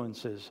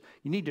influences.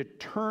 You need to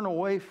turn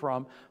away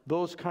from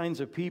those kinds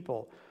of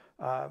people.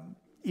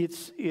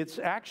 It's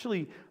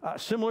actually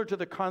similar to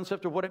the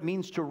concept of what it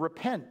means to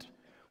repent.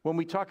 When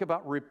we talk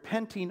about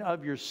repenting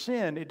of your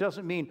sin, it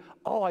doesn't mean,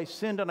 oh, I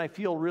sinned and I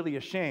feel really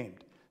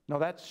ashamed. No,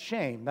 that's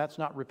shame. That's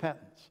not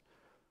repentance.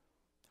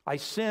 I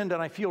sinned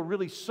and I feel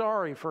really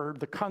sorry for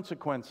the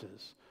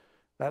consequences.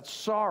 That's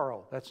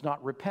sorrow. That's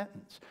not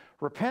repentance.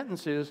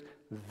 Repentance is,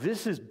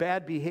 this is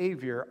bad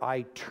behavior.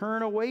 I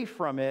turn away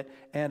from it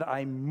and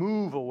I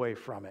move away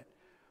from it.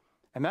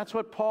 And that's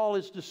what Paul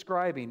is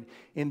describing.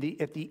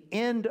 At the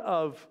end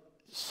of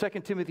 2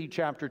 Timothy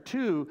chapter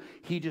 2,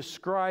 he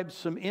describes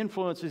some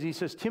influences. He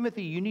says,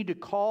 Timothy, you need to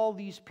call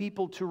these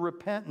people to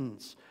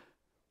repentance.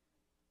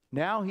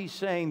 Now he's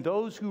saying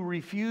those who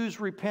refuse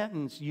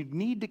repentance, you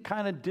need to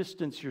kind of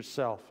distance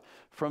yourself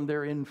from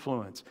their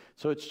influence.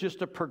 So it's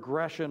just a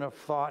progression of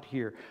thought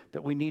here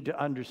that we need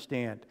to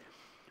understand.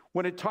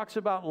 When it talks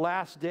about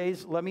last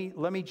days, let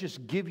me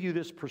just give you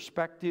this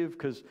perspective,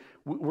 because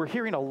we're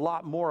hearing a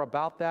lot more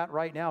about that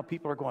right now.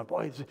 People are going,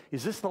 boy,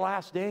 is this the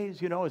last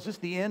days? You know, is this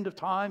the end of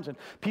times? And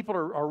people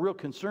are real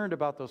concerned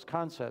about those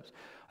concepts.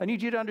 I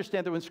need you to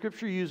understand that when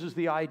Scripture uses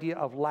the idea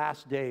of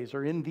last days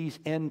or in these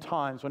end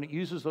times, when it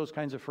uses those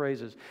kinds of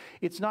phrases,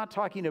 it's not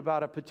talking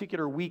about a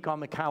particular week on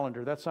the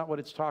calendar. That's not what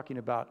it's talking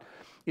about.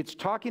 It's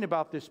talking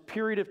about this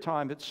period of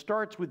time that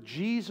starts with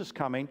Jesus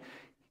coming.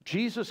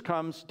 Jesus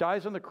comes,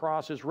 dies on the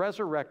cross, is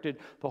resurrected.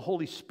 The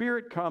Holy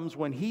Spirit comes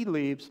when he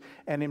leaves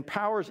and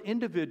empowers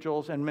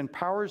individuals and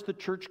empowers the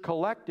church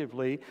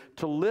collectively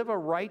to live a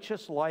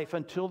righteous life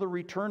until the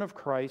return of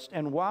Christ.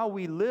 And while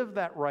we live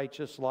that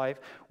righteous life,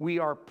 we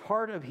are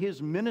part of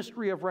his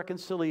ministry of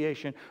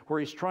reconciliation, where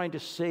he's trying to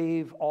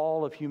save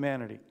all of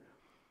humanity.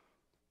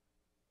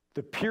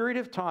 The period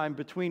of time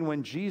between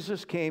when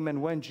Jesus came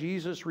and when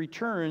Jesus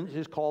returns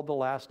is called the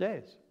last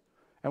days.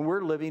 And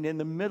we're living in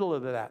the middle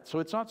of that. So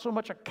it's not so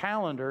much a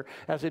calendar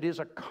as it is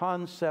a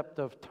concept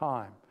of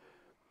time.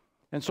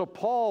 And so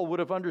Paul would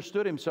have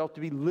understood himself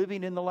to be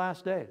living in the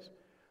last days.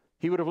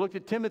 He would have looked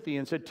at Timothy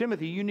and said,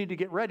 Timothy, you need to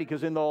get ready,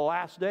 because in the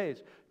last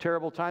days,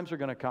 terrible times are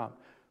going to come.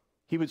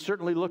 He would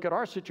certainly look at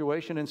our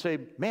situation and say,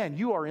 man,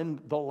 you are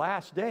in the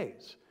last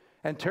days.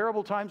 And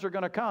terrible times are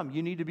going to come.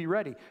 You need to be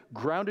ready,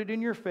 grounded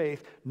in your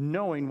faith,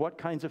 knowing what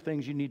kinds of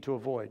things you need to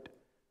avoid.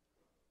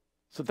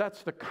 So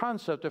that's the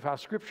concept of how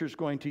Scripture is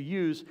going to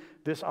use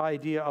this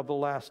idea of the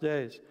last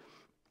days.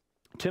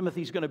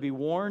 Timothy's going to be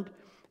warned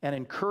and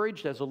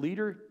encouraged as a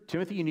leader.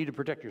 Timothy, you need to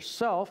protect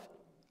yourself.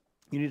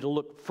 You need to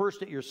look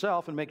first at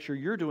yourself and make sure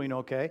you're doing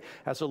okay.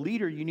 As a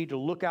leader, you need to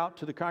look out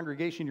to the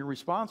congregation you're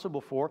responsible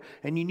for,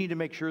 and you need to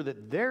make sure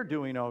that they're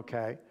doing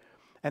okay.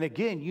 And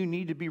again, you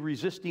need to be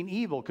resisting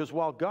evil, because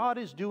while God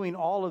is doing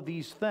all of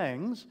these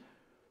things,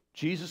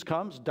 Jesus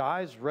comes,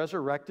 dies,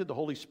 resurrected. The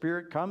Holy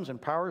Spirit comes,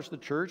 empowers the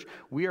church.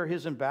 We are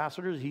his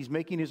ambassadors. He's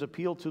making his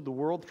appeal to the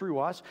world through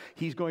us.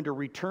 He's going to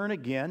return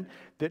again.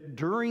 That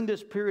during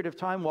this period of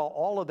time, while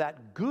all of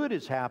that good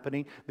is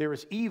happening, there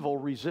is evil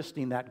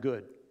resisting that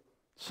good,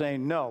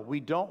 saying, no, we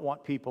don't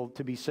want people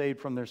to be saved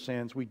from their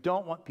sins. We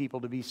don't want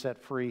people to be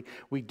set free.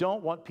 We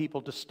don't want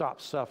people to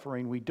stop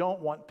suffering. We don't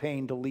want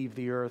pain to leave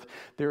the earth.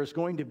 There is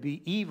going to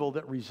be evil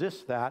that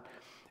resists that.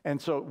 And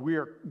so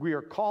we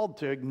are called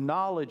to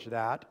acknowledge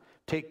that,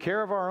 take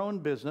care of our own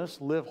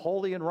business, live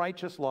holy and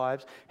righteous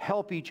lives,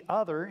 help each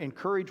other,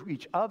 encourage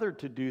each other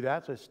to do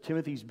that, as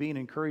Timothy's being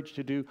encouraged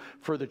to do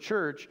for the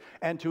church,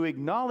 and to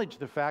acknowledge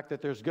the fact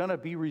that there's going to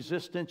be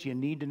resistance. You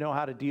need to know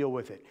how to deal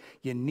with it.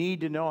 You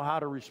need to know how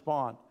to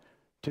respond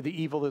to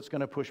the evil that's going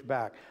to push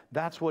back.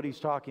 That's what he's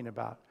talking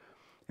about.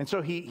 And so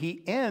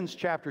he ends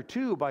chapter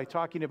 2 by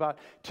talking about,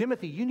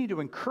 Timothy, you need to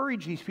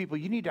encourage these people.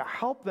 You need to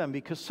help them,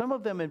 because some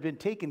of them have been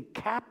taken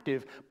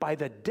captive by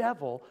the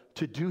devil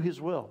to do his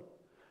will.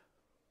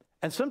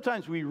 And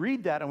sometimes we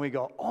read that and we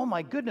go, oh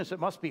my goodness, it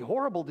must be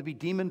horrible to be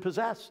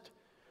demon-possessed.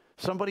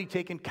 Somebody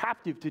taken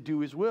captive to do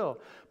his will.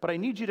 But I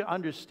need you to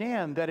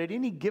understand that at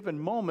any given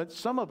moment,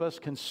 some of us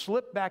can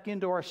slip back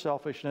into our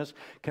selfishness,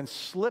 can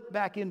slip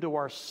back into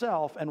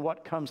ourself, and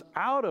what comes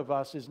out of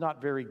us is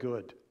not very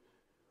good.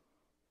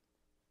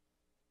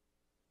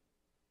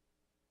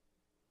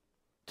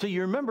 So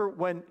you remember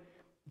when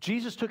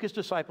Jesus took his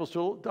disciples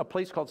to a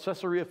place called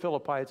Caesarea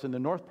Philippi. It's in the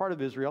north part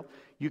of Israel.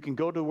 You can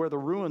go to where the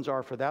ruins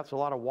are for that. There's a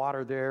lot of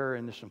water there,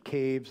 and there's some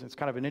caves. It's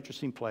kind of an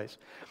interesting place.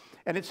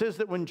 And it says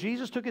that when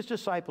Jesus took his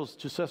disciples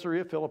to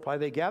Caesarea Philippi,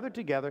 they gathered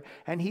together,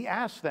 and he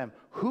asked them,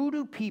 who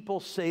do people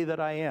say that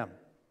I am?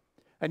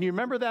 And you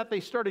remember that? They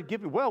started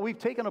giving, well, we've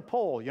taken a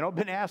poll,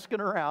 been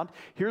asking around.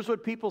 Here's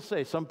what people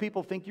say. Some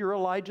people think you're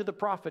Elijah the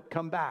prophet,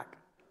 come back.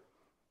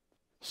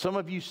 Some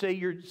of them say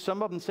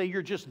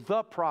you're just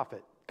the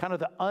prophet, kind of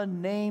the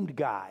unnamed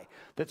guy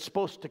that's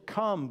supposed to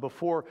come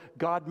before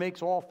God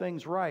makes all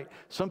things right.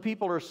 Some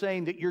people are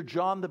saying that you're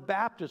John the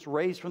Baptist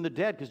raised from the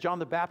dead, because John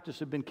the Baptist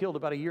had been killed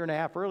about 1.5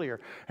 years earlier.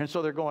 And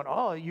so they're going,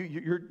 oh,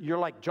 you're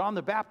like John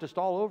the Baptist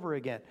all over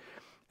again.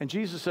 And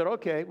Jesus said,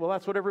 okay, well,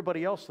 that's what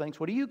everybody else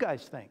thinks. What do you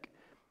guys think?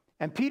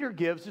 And Peter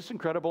gives this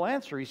incredible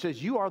answer. He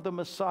says, you are the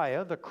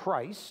Messiah, the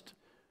Christ,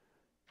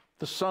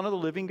 the Son of the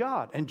living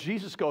God. And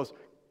Jesus goes,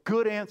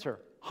 good answer.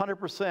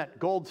 100%,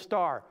 gold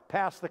star,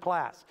 pass the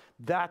class.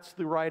 That's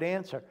the right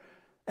answer.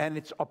 And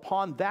it's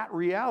upon that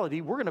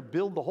reality, we're going to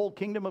build the whole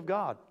kingdom of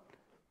God.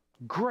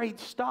 Great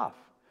stuff.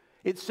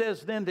 It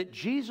says then that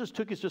Jesus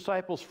took his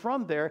disciples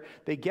from there.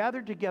 They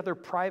gathered together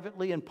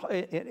privately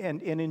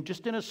and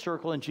just in a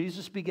circle, and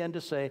Jesus began to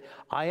say,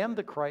 I am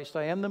the Christ,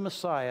 I am the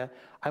Messiah.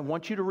 I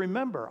want you to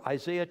remember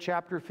Isaiah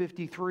chapter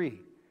 53.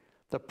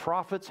 The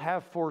prophets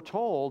have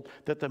foretold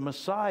that the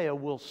Messiah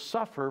will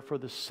suffer for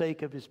the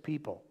sake of his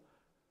people.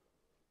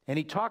 And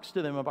he talks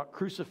to them about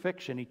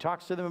crucifixion. He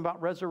talks to them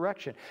about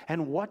resurrection.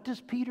 And what does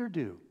Peter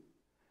do?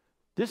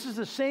 This is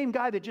the same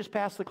guy that just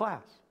passed the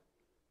class.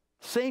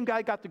 Same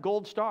guy got the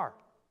gold star.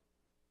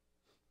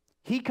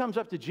 He comes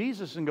up to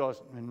Jesus and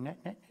goes,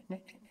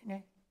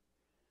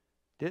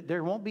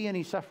 there won't be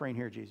any suffering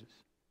here, Jesus.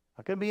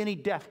 Not going to be any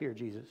death here,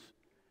 Jesus.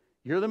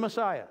 You're the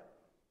Messiah.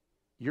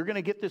 You're going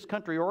to get this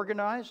country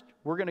organized.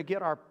 We're going to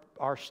get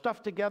our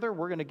stuff together.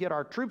 We're going to get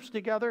our troops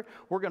together.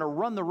 We're going to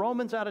run the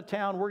Romans out of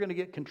town. We're going to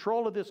get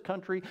control of this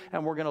country,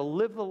 and we're going to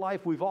live the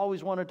life we've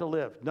always wanted to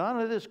live. None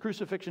of this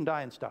crucifixion,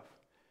 dying stuff.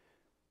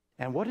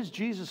 And what does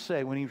Jesus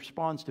say when he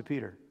responds to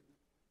Peter?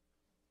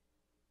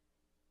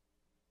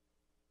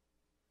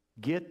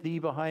 Get thee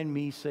behind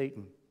me,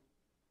 Satan.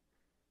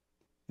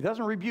 He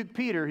doesn't rebuke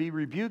Peter. He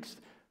rebukes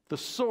the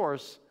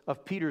source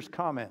of Peter's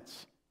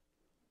comments.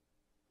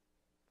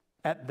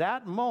 At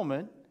that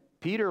moment,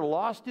 Peter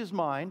lost his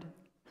mind.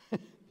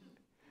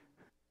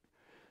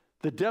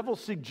 The devil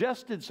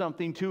suggested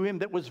something to him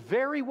that was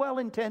very well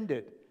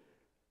intended.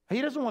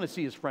 He doesn't want to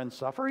see his friends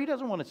suffer. He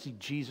doesn't want to see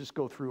Jesus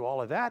go through all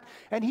of that.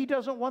 And he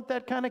doesn't want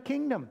that kind of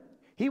kingdom.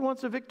 He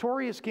wants a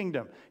victorious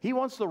kingdom. He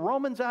wants the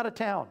Romans out of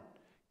town.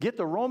 Get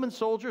the Roman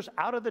soldiers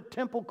out of the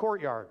temple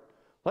courtyard.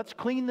 Let's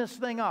clean this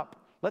thing up.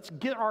 Let's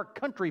get our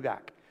country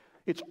back.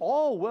 It's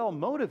all well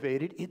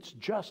motivated. It's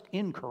just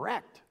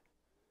incorrect.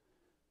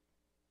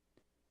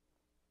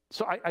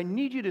 So I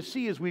need you to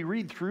see as we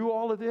read through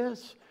all of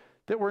this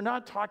that we're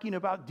not talking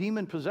about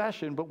demon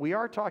possession, but we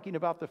are talking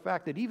about the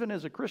fact that even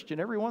as a Christian,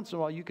 every once in a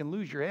while you can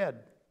lose your head.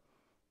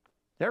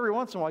 Every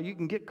once in a while you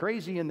can get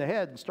crazy in the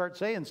head and start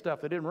saying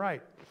stuff that isn't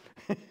right.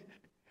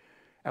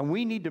 And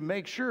we need to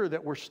make sure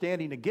that we're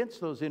standing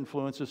against those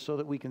influences so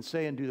that we can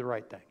say and do the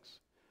right things.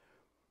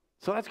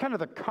 So that's kind of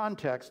the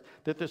context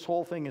that this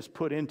whole thing is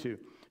put into.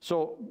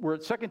 So we're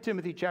at 2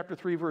 Timothy chapter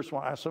 3, verse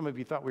 1. Some of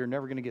you thought we were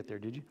never going to get there,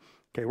 did you?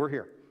 Okay, we're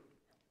here.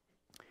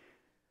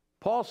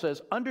 Paul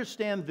says,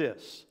 understand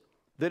this,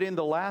 that in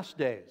the last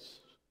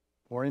days,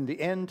 or in the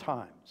end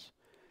times,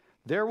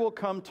 there will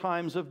come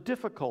times of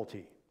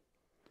difficulty.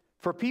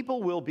 For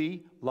people will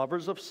be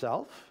lovers of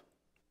self,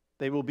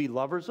 they will be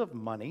lovers of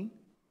money,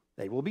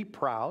 they will be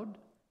proud,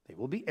 they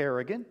will be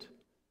arrogant,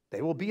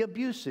 they will be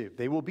abusive,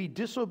 they will be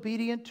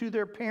disobedient to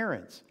their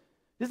parents.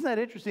 Isn't that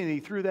interesting that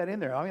he threw that in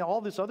there? I mean, all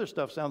this other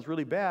stuff sounds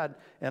really bad,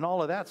 and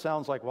all of that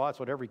sounds like, well, that's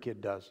what every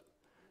kid does.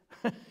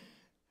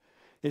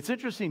 It's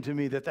interesting to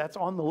me that that's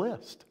on the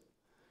list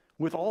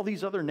with all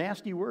these other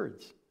nasty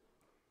words.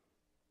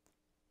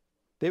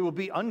 They will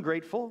be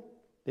ungrateful.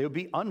 They will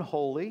be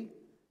unholy.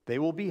 They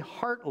will be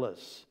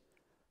heartless.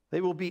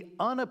 They will be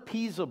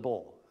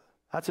unappeasable.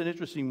 That's an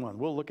interesting one.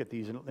 We'll look at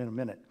these in a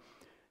minute.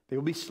 They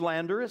will be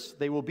slanderous.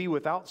 They will be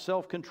without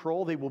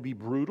self-control. They will be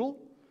brutal.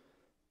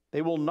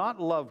 They will not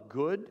love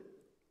good.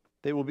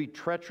 They will be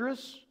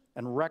treacherous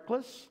and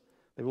reckless.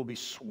 They will be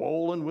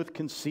swollen with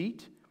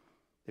conceit.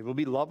 They will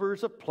be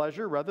lovers of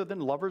pleasure rather than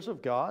lovers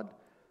of God.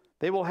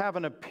 They will have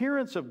an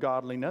appearance of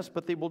godliness,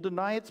 but they will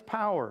deny its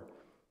power.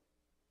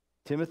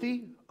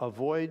 Timothy,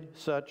 avoid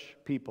such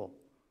people.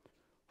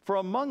 For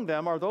among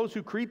them are those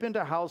who creep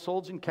into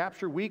households and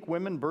capture weak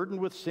women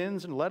burdened with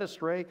sins and led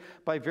astray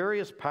by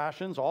various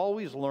passions,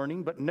 always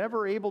learning, but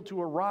never able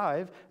to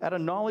arrive at a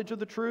knowledge of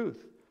the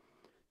truth.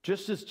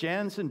 Just as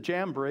Jannes and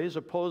Jambres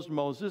opposed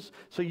Moses,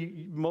 so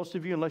most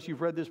of you, unless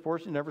you've read this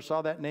portion, never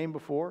saw that name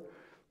before.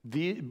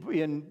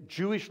 In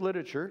Jewish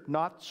literature,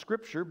 not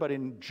scripture, but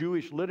in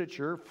Jewish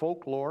literature,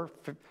 folklore,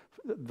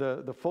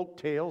 the folk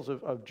tales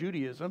of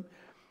Judaism,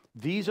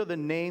 these are the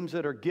names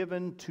that are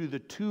given to the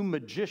two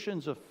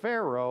magicians of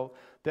Pharaoh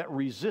that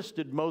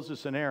resisted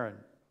Moses and Aaron.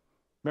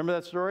 Remember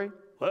that story?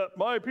 Let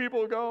my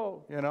people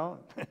go, you know.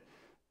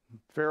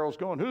 Pharaoh's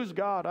going, who's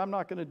God? I'm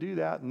not going to do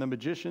that. And the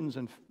magicians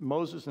and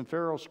Moses and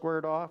Pharaoh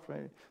squared off.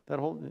 That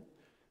whole,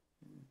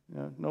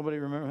 nobody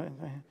remember?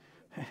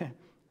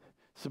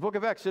 It's the book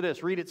of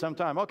Exodus. Read it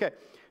sometime. Okay,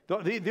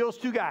 those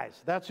two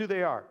guys, that's who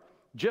they are.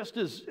 Just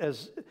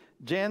as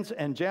Jannes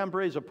and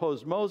Jambres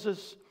opposed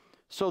Moses,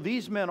 so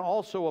these men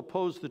also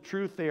oppose the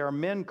truth. They are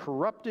men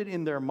corrupted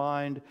in their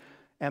mind,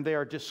 and they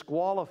are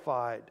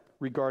disqualified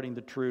regarding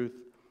the truth.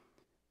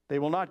 They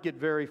will not get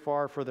very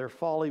far, for their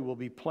folly will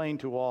be plain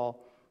to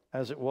all,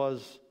 as it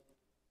was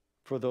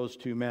for those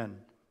two men.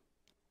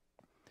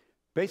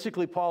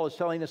 Basically, Paul is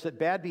telling us that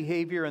bad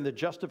behavior and the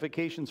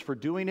justifications for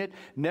doing it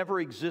never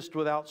exist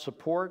without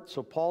support.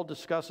 So Paul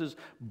discusses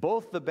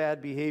both the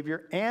bad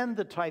behavior and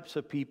the types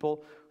of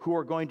people who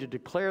are going to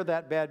declare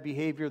that bad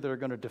behavior, that are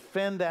going to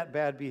defend that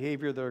bad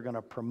behavior, that are going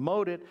to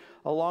promote it,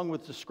 along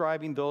with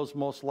describing those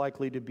most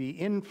likely to be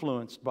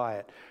influenced by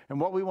it. And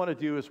what we want to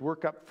do is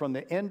work up from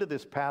the end of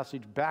this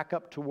passage back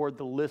up toward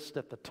the list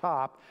at the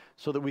top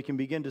so that we can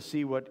begin to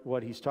see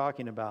what he's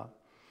talking about.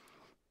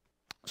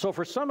 So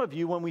for some of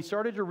you, when we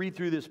started to read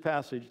through this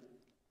passage,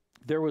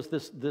 there was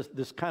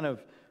this kind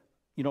of,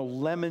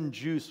 lemon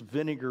juice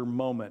vinegar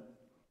moment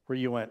where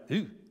you went,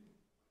 ooh.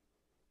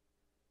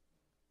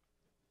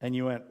 And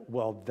you went,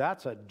 well,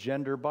 that's a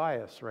gender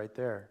bias right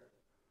there.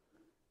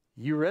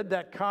 You read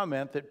that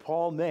comment that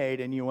Paul made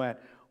and you went,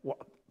 well,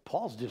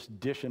 Paul's just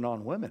dishing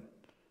on women.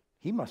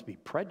 He must be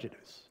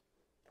prejudiced.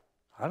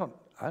 I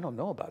don't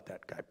know about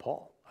that guy,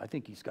 Paul. I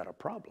think he's got a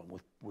problem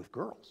with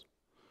girls.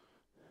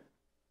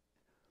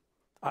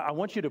 I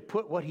want you to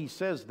put what he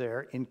says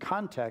there in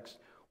context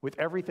with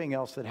everything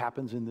else that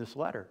happens in this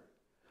letter.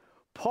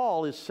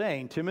 Paul is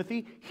saying,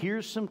 Timothy,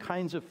 here's some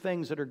kinds of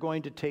things that are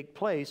going to take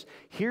place.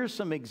 Here's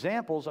some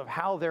examples of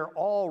how they're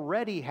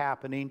already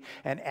happening.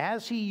 And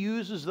as he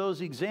uses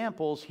those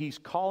examples, he's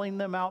calling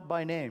them out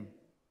by name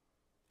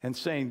and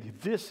saying,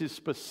 this is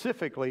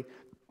specifically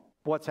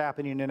what's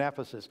happening in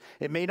Ephesus.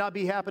 It may not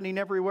be happening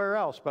everywhere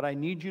else, but I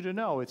need you to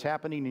know it's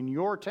happening in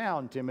your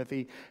town,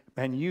 Timothy,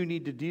 and you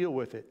need to deal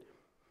with it.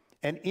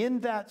 And in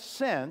that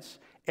sense,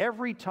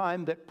 every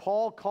time that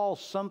Paul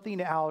calls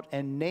something out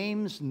and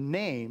names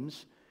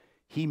names,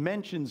 he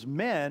mentions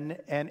men,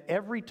 and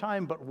every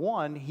time but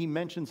one, he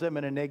mentions them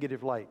in a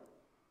negative light.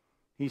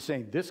 He's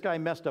saying, this guy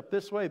messed up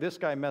this way, this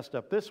guy messed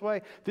up this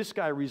way, this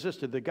guy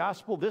resisted the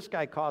gospel, this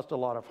guy caused a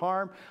lot of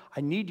harm.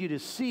 I need you to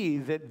see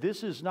that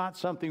this is not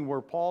something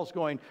where Paul's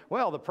going,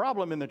 well, the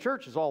problem in the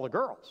church is all the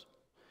girls.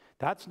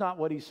 That's not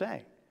what he's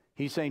saying.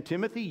 He's saying,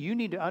 Timothy, you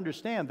need to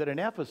understand that in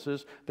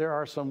Ephesus, there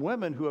are some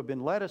women who have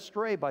been led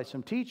astray by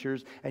some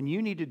teachers, and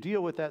you need to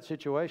deal with that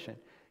situation.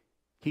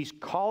 He's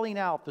calling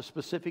out the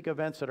specific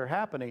events that are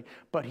happening,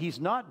 but he's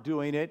not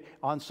doing it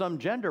on some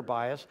gender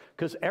bias,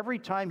 because every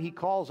time he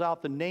calls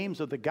out the names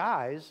of the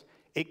guys,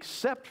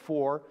 except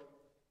for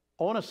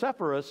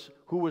Onesiphorus,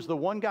 who was the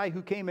one guy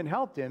who came and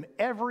helped him,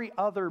 every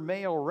other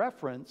male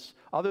reference,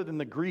 other than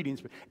the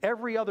greetings, but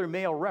every other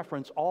male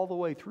reference all the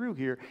way through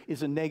here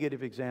is a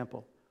negative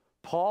example.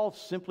 Paul's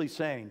simply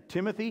saying,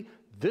 Timothy,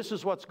 this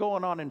is what's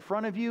going on in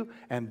front of you,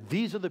 and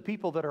these are the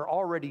people that are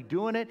already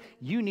doing it.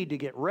 You need to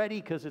get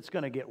ready because it's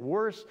going to get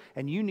worse,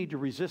 and you need to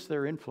resist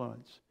their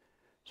influence.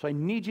 So I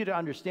need you to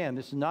understand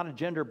this is not a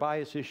gender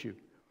bias issue.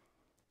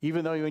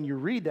 Even though when you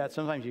read that,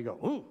 sometimes you go,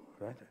 ooh,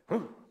 right there,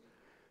 ooh.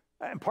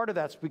 And part of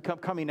that's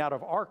coming out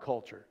of our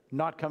culture,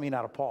 not coming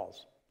out of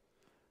Paul's.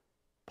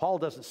 Paul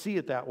doesn't see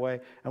it that way,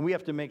 and we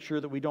have to make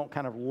sure that we don't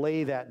kind of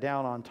lay that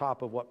down on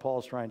top of what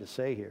Paul's trying to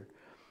say here.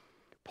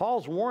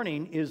 Paul's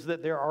warning is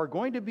that there are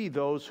going to be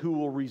those who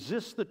will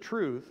resist the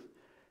truth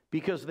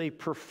because they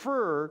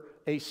prefer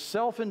a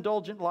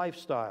self-indulgent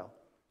lifestyle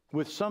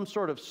with some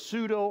sort of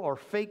pseudo or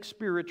fake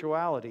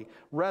spirituality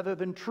rather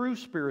than true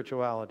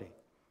spirituality.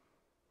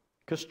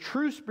 Because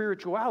true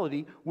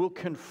spirituality will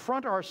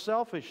confront our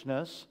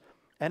selfishness,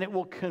 and it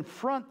will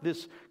confront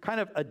this kind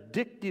of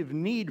addictive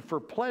need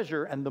for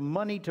pleasure and the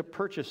money to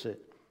purchase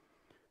it.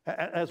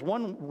 As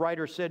one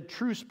writer said,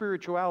 true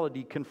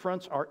spirituality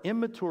confronts our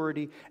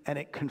immaturity and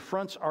it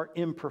confronts our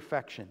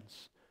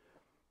imperfections.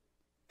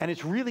 And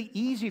it's really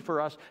easy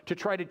for us to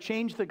try to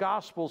change the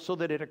gospel so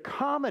that it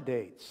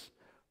accommodates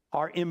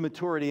our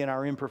immaturity and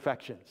our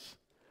imperfections.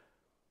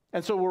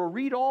 And so we'll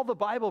read all the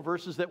Bible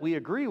verses that we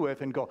agree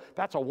with and go,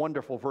 that's a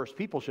wonderful verse.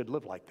 People should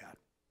live like that.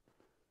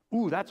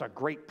 Ooh, that's a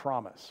great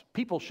promise.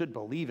 People should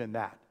believe in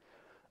that.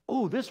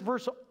 Ooh, this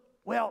verse,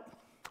 well,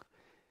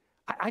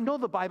 I know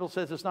the Bible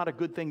says it's not a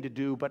good thing to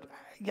do, but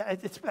yeah,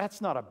 that's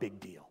not a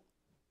big deal.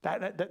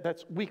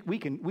 We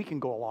can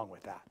go along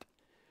with that.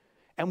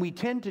 And we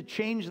tend to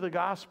change the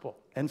gospel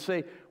and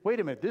say, wait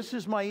a minute, this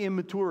is my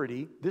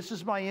immaturity, this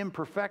is my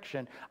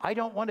imperfection. I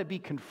don't want to be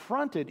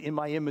confronted in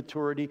my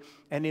immaturity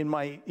and in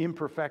my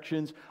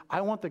imperfections.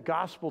 I want the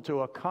gospel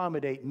to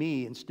accommodate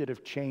me instead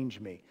of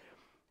change me.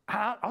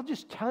 I'll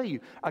just tell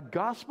you, a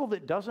gospel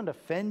that doesn't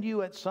offend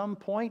you at some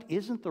point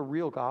isn't the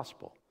real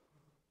gospel.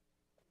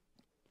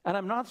 And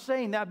I'm not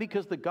saying that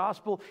because the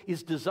gospel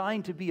is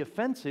designed to be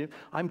offensive.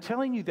 I'm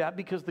telling you that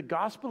because the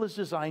gospel is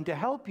designed to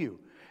help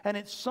you. And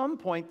at some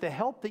point, the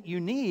help that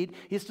you need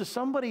is to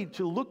somebody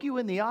to look you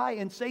in the eye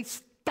and say,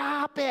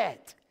 stop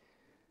it.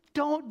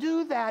 Don't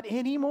do that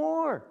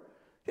anymore.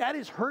 That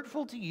is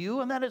hurtful to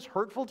you and that is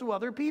hurtful to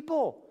other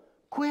people.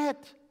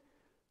 Quit.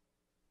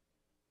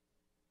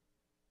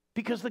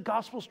 Because the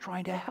gospel's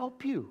trying to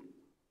help you.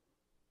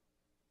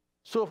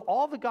 So if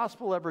all the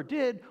gospel ever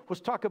did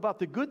was talk about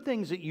the good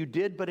things that you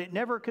did, but it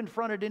never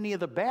confronted any of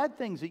the bad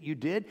things that you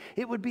did,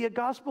 it would be a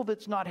gospel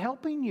that's not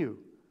helping you.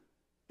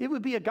 It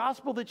would be a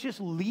gospel that's just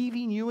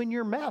leaving you in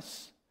your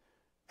mess,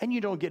 and you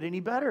don't get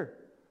any better.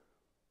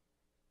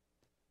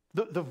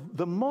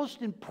 The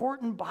most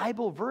important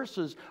Bible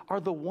verses are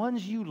the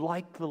ones you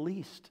like the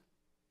least.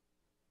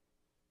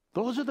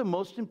 Those are the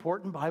most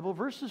important Bible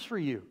verses for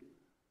you.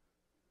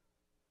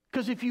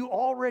 Because if you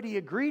already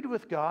agreed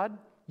with God,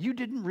 you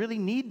didn't really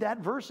need that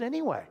verse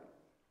anyway.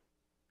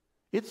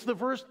 It's the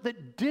verse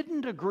that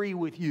didn't agree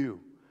with you.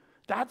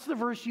 That's the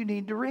verse you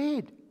need to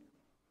read.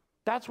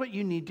 That's what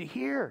you need to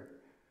hear.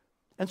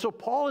 And so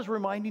Paul is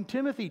reminding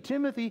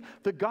Timothy,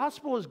 the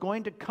gospel is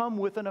going to come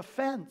with an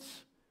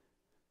offense.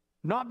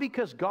 Not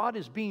because God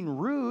is being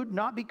rude,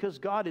 not because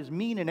God is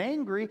mean and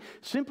angry,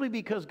 simply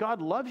because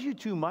God loves you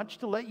too much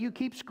to let you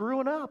keep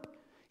screwing up.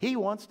 He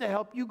wants to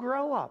help you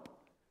grow up.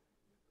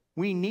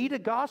 We need a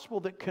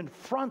gospel that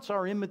confronts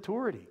our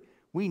immaturity.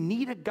 We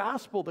need a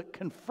gospel that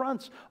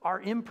confronts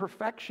our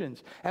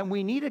imperfections. And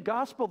we need a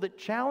gospel that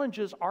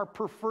challenges our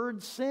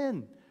preferred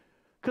sin.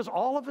 Because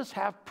all of us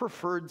have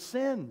preferred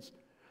sins.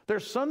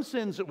 There's some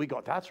sins that we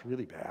go, that's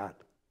really bad.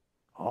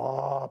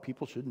 Oh,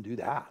 people shouldn't do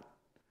that.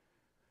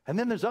 And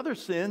then there's other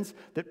sins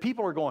that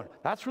people are going,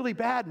 that's really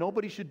bad.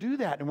 Nobody should do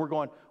that. And we're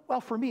going,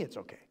 well, for me, it's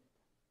okay.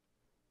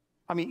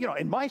 I mean,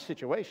 in my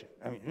situation,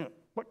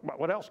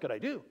 what else could I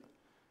do?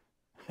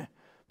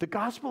 The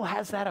gospel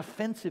has that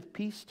offensive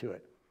piece to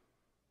it.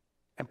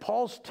 And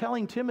Paul's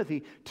telling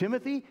Timothy,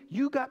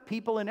 you got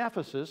people in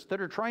Ephesus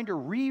that are trying to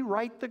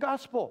rewrite the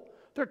gospel.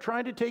 They're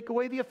trying to take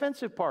away the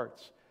offensive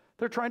parts.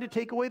 They're trying to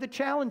take away the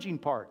challenging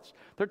parts.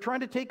 They're trying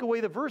to take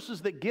away the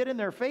verses that get in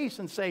their face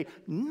and say,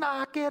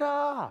 knock it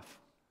off.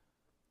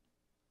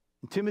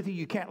 And Timothy,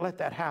 you can't let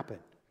that happen.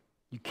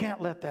 You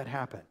can't let that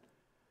happen.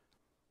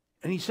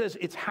 And he says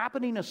it's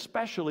happening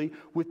especially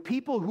with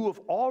people who have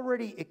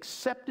already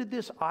accepted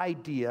this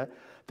idea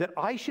that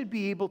I should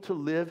be able to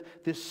live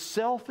this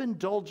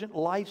self-indulgent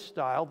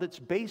lifestyle that's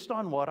based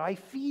on what I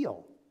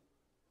feel.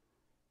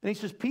 And he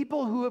says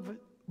people who have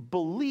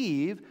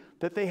believe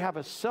that they have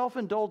a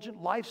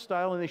self-indulgent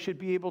lifestyle and they should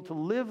be able to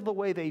live the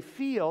way they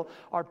feel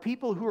are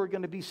people who are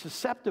going to be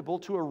susceptible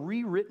to a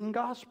rewritten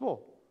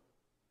gospel.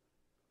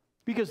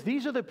 Because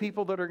these are the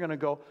people that are going to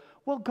go,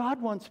 well,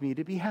 God wants me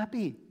to be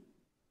happy.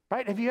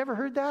 Right? Have you ever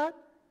heard that?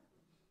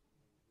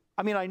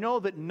 I mean, I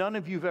know that none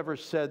of you have ever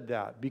said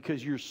that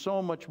because you're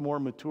so much more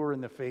mature in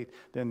the faith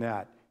than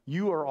that.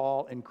 You are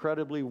all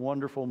incredibly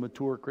wonderful,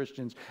 mature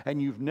Christians,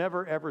 and you've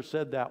never, ever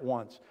said that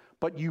once.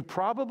 But you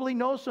probably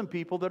know some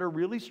people that are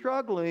really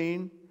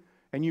struggling,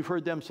 and you've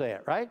heard them say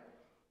it, right?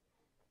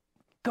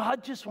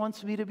 God just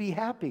wants me to be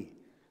happy.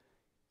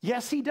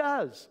 Yes, He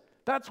does.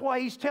 That's why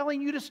He's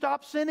telling you to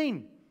stop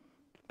sinning,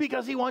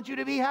 because He wants you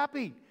to be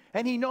happy.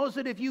 And He knows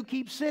that if you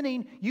keep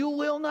sinning, you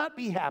will not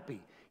be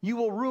happy. You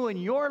will ruin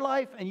your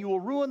life, and you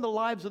will ruin the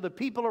lives of the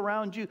people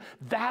around you.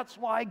 That's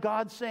why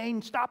God's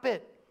saying, stop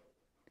it,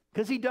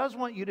 because He does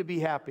want you to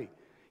be happy.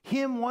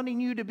 Him wanting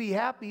you to be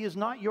happy is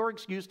not your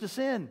excuse to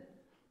sin.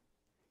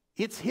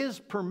 It's His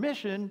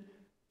permission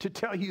to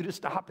tell you to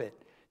stop it.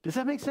 Does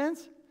that make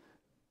sense?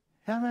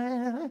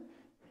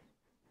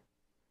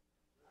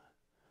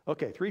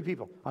 Okay, 3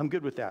 people. I'm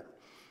good with that.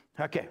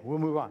 Okay, we'll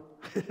move on.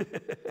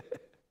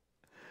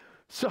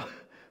 So,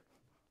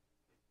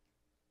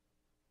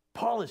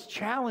 Paul is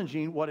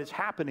challenging what is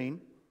happening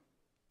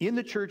in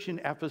the church in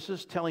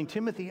Ephesus, telling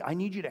Timothy, I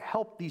need you to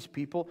help these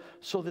people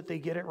so that they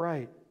get it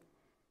right.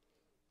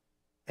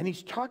 And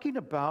he's talking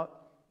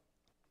about,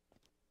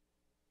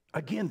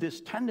 again,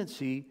 this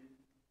tendency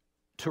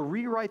to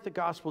rewrite the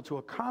gospel to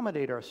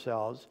accommodate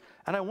ourselves.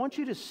 And I want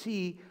you to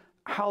see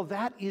how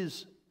that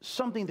is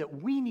something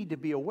that we need to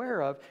be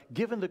aware of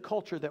given the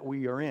culture that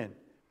we are in.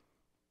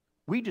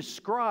 We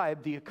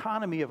describe the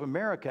economy of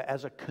America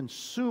as a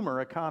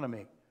consumer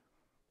economy.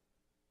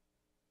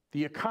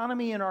 The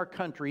economy in our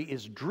country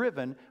is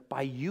driven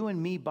by you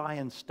and me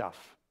buying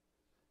stuff.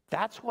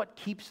 That's what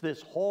keeps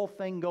this whole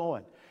thing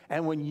going.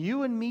 And when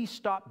you and me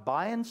stop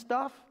buying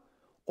stuff,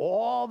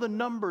 all the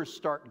numbers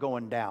start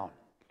going down.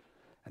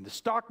 And the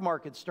stock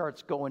market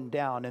starts going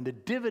down. And the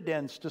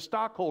dividends to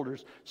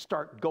stockholders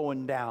start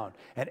going down.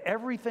 And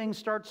everything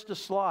starts to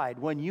slide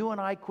when you and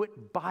I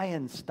quit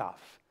buying stuff.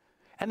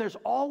 And there's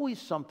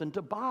always something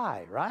to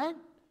buy, right?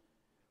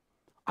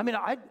 I mean,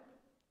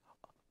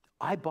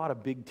 I bought a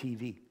big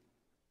TV.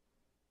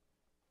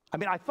 I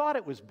mean, I thought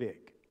it was big.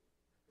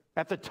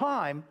 At the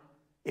time,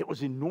 it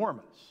was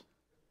enormous.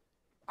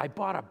 I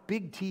bought a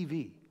big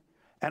TV.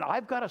 And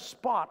I've got a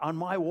spot on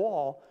my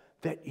wall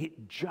that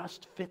it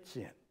just fits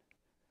in.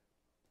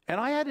 And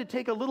I had to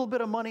take a little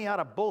bit of money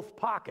out of both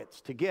pockets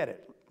to get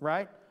it,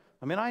 right?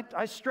 I mean,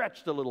 I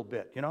stretched a little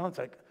bit, It's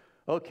like,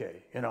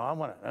 okay, I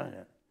want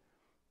to...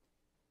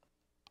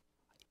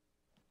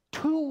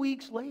 2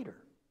 weeks later,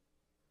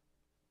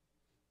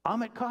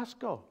 I'm at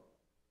Costco.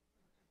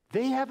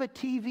 They have a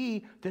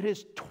TV that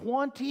is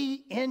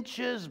 20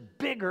 inches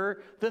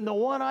bigger than the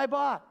one I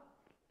bought.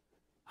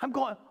 I'm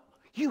going,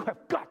 you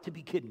have got to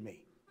be kidding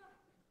me.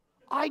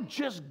 I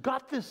just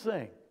got this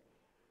thing.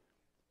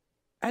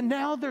 And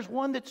now there's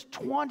one that's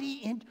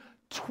 20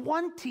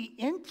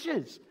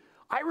 inches.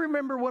 I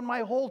remember when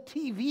my whole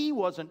TV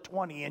wasn't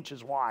 20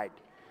 inches wide.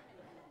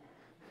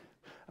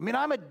 I mean,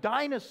 I'm a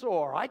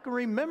dinosaur. I can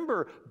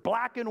remember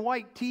black and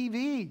white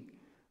TV.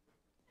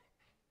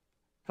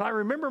 And I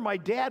remember my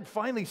dad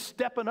finally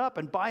stepping up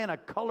and buying a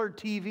color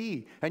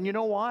TV. And you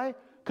know why?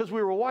 Because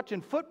we were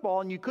watching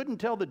football and you couldn't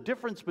tell the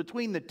difference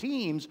between the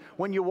teams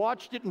when you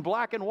watched it in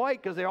black and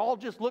white because they all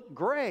just looked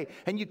gray.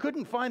 And you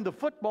couldn't find the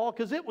football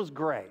because it was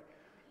gray.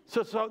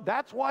 So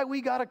that's why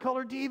we got a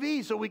color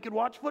TV, so we could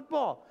watch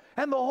football.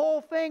 And the whole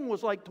thing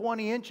was like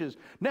 20 inches.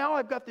 Now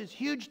I've got this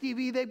huge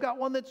TV. They've got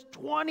one that's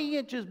 20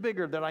 inches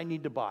bigger that I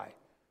need to buy.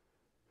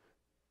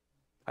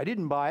 I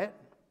didn't buy it.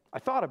 I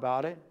thought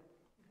about it.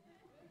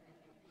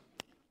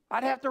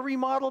 I'd have to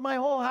remodel my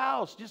whole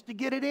house just to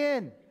get it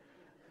in.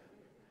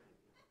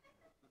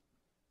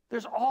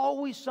 There's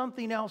always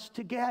something else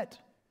to get.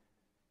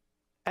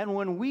 And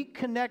when we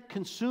connect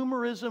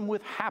consumerism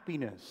with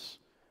happiness,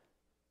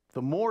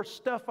 the more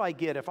stuff I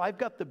get, if I've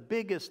got the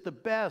biggest, the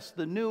best,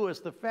 the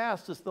newest, the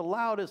fastest, the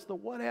loudest, the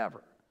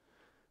whatever,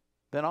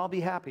 then I'll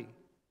be happy.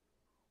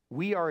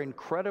 We are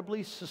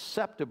incredibly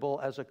susceptible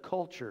as a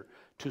culture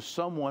to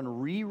someone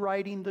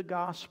rewriting the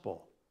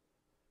gospel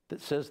that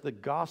says the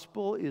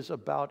gospel is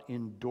about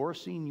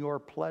endorsing your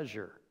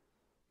pleasure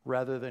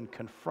rather than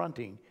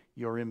confronting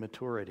your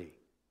immaturity.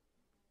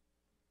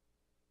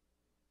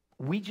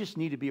 We just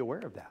need to be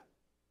aware of that.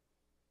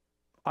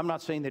 I'm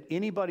not saying that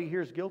anybody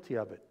here is guilty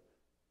of it.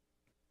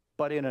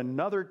 But in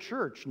another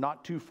church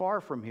not too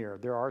far from here,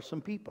 there are some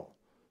people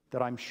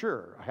that I'm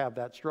sure have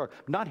that struggle.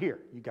 Not here.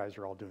 You guys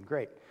are all doing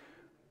great.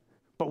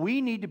 But we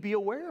need to be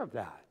aware of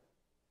that.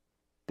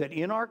 That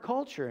in our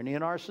culture and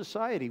in our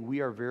society,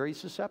 we are very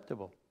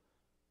susceptible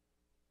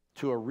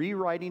to a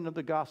rewriting of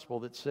the gospel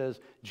that says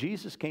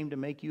Jesus came to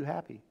make you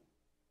happy.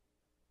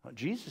 Well,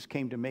 Jesus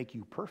came to make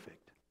you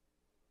perfect.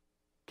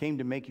 Came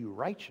to make you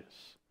righteous.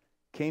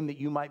 Came that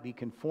you might be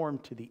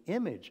conformed to the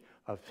image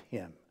of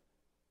him.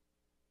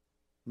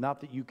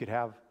 Not that you could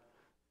have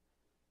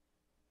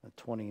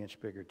a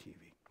 20-inch bigger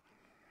TV.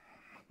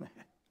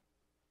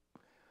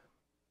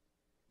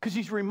 Because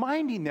he's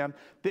reminding them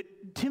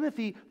that,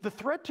 Timothy, the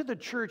threat to the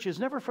church is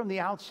never from the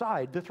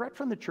outside. The threat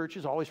from the church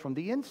is always from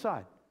the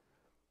inside.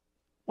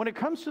 When it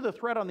comes to the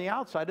threat on the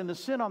outside and the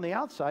sin on the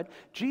outside,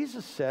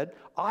 Jesus said,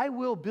 I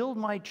will build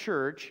my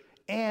church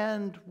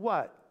and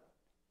what?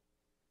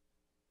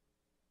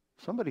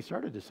 Somebody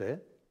started to say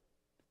it.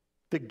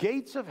 The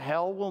gates of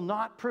hell will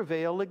not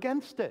prevail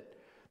against it.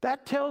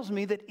 That tells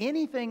me that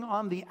anything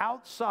on the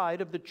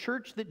outside of the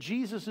church that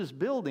Jesus is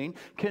building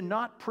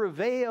cannot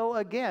prevail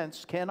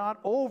against, cannot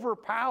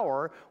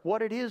overpower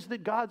what it is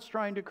that God's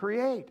trying to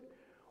create.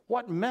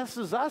 What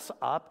messes us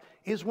up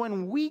is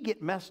when we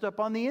get messed up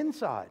on the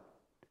inside.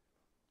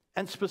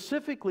 And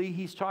specifically,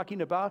 he's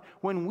talking about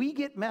when we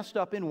get messed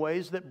up in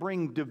ways that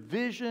bring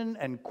division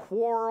and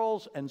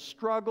quarrels and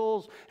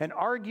struggles and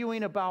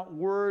arguing about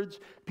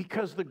words,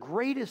 because the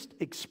greatest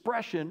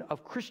expression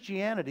of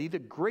Christianity, the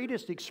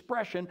greatest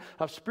expression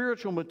of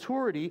spiritual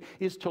maturity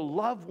is to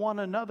love one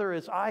another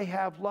as I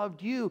have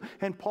loved you.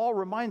 And Paul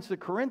reminds the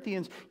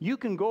Corinthians, you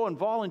can go and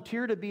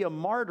volunteer to be a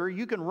martyr.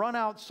 You can run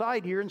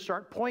outside here and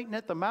start pointing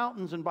at the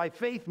mountains and by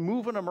faith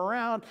moving them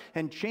around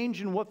and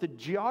changing what the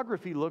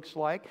geography looks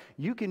like.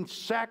 You can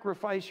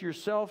sacrifice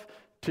yourself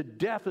to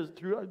death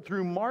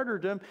through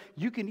martyrdom.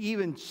 You can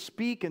even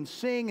speak and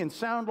sing and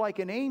sound like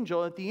an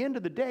angel. At the end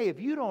of the day, if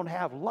you don't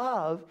have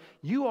love,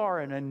 you are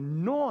an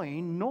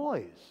annoying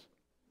noise.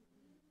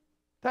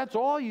 That's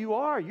all you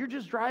are. You're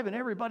just driving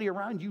everybody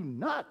around you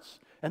nuts,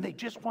 and they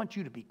just want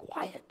you to be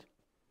quiet.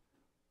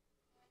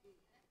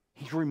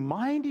 He's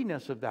reminding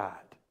us of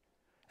that.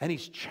 And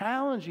he's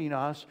challenging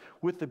us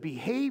with the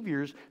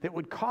behaviors that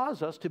would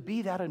cause us to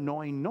be that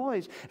annoying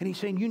noise. And he's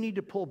saying you need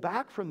to pull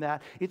back from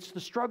that. It's the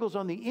struggles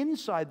on the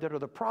inside that are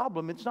the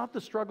problem. It's not the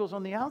struggles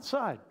on the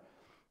outside.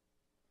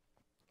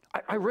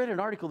 I read an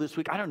article this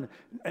week.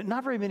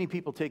 Not very many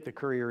people take the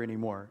Courier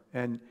anymore.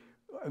 And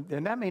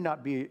that may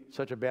not be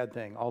such a bad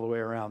thing all the way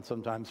around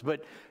sometimes.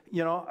 But,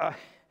 you know,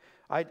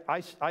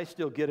 I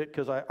still get it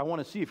because I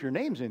want to see if your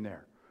name's in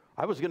there.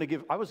 I was going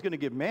to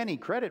give Manny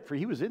credit for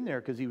he was in there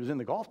because he was in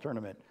the golf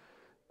tournament.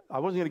 I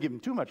wasn't going to give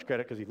him too much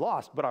credit because he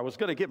lost, but I was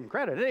going to give him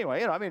credit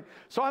anyway. You know, I mean,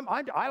 so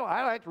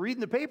I like to read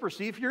in the paper,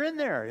 see if you're in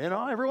there. You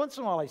know, every once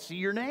in a while I see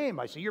your name,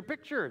 I see your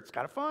picture. It's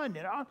kind of fun,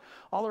 you know,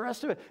 all the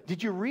rest of it.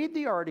 Did you read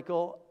the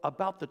article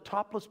about the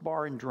topless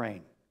bar in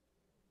Drain?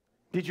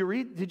 Did you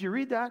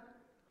read that?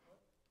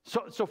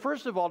 So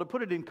first of all, to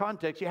put it in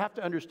context, you have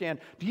to understand,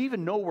 do you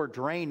even know where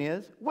Drain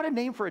is? What a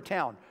name for a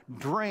town,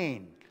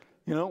 Drain.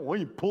 You know, when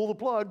you pull the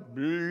plug,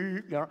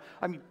 you know,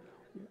 I mean,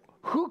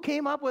 who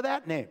came up with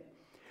that name?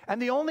 And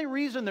the only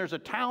reason there's a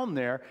town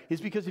there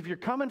is because if you're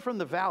coming from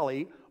the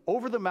valley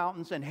over the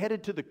mountains and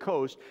headed to the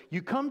coast,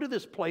 you come to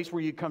this place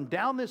where you come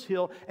down this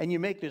hill and you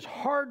make this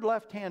hard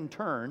left-hand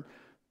turn.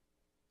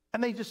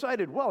 And they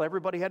decided, well,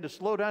 everybody had to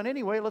slow down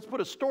anyway. Let's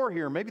put a store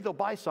here. Maybe they'll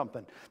buy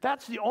something.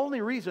 That's the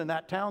only reason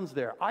that town's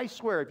there. I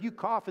swear, if you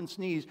cough and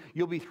sneeze,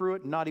 you'll be through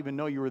it and not even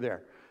know you were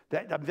there.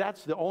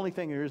 That's the only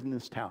thing there is in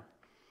this town.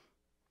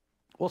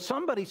 Well,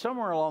 somebody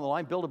somewhere along the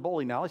line built a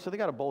bowling alley, so they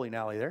got a bowling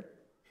alley there.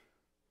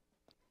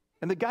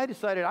 And the guy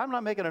decided, I'm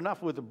not making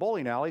enough with the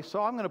bowling alley,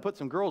 so I'm going to put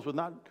some girls with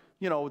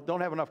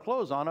don't have enough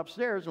clothes on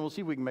upstairs, and we'll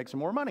see if we can make some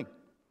more money.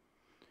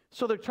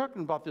 So they're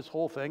talking about this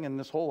whole thing and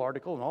this whole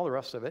article and all the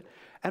rest of it.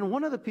 And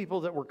one of the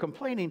people that were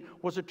complaining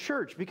was a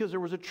church, because there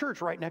was a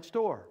church right next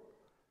door.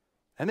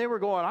 And they were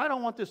going, I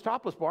don't want this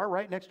topless bar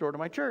right next door to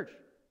my church.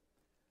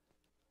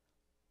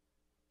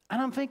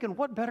 And I'm thinking,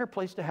 what better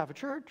place to have a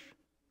church?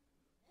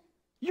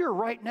 You're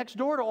right next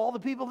door to all the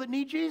people that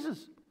need Jesus.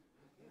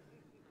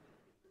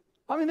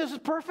 I mean, this is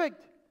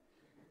perfect.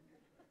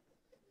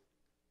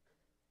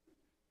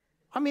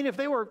 I mean, if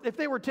they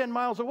were 10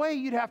 miles away,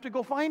 you'd have to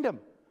go find them.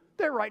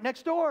 They're right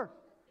next door.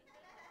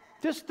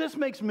 This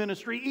makes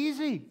ministry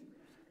easy.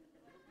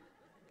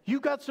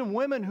 You've got some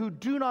women who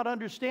do not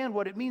understand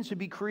what it means to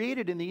be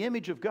created in the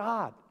image of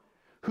God,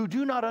 who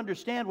do not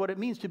understand what it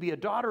means to be a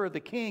daughter of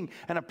the king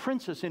and a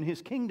princess in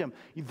his kingdom.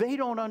 They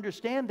don't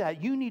understand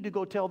that. You need to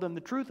go tell them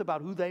the truth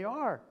about who they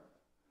are.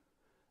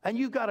 And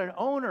you've got an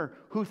owner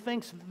who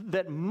thinks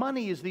that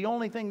money is the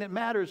only thing that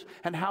matters,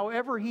 and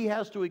however he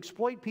has to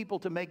exploit people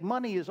to make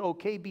money is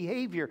okay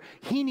behavior.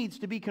 He needs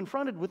to be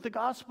confronted with the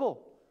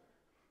gospel.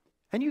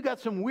 And you got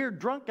some weird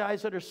drunk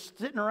guys that are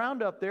sitting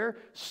around up there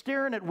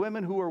staring at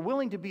women who are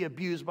willing to be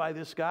abused by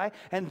this guy,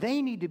 and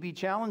they need to be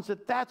challenged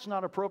that that's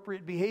not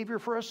appropriate behavior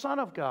for a son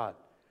of God.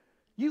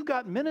 You've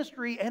got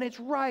ministry, and it's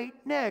right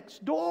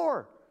next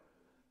door.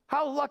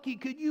 How lucky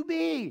could you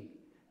be?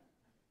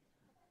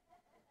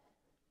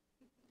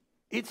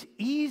 It's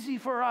easy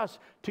for us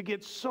to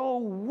get so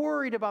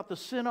worried about the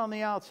sin on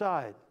the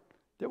outside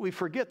that we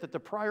forget that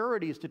the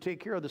priority is to take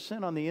care of the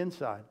sin on the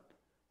inside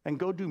and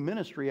go do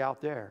ministry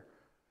out there.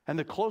 And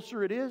the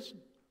closer it is,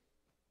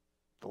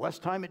 the less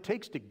time it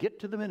takes to get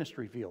to the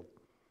ministry field.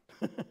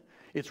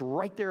 It's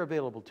right there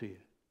available to you.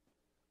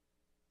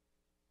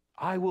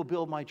 I will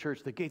build my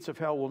church. The gates of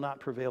hell will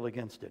not prevail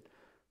against it.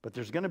 But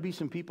there's going to be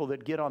some people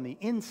that get on the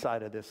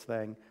inside of this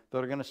thing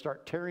that are going to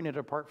start tearing it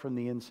apart from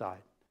the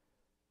inside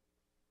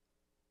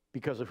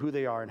because of who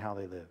they are and how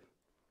they live.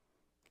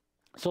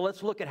 So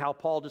let's look at how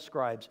Paul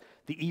describes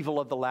the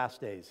evil of the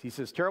last days. He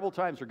says, terrible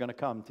times are going to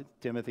come,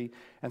 Timothy,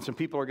 and some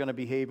people are going to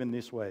behave in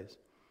these ways.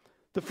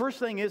 The first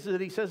thing is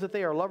that he says that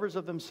they are lovers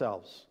of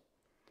themselves.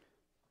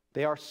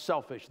 They are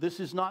selfish. This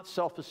is not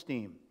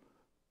self-esteem.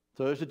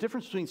 So there's a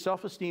difference between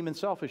self-esteem and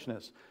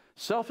selfishness.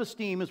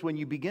 Self-esteem is when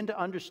you begin to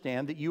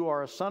understand that you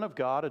are a son of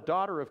God, a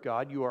daughter of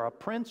God, you are a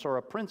prince or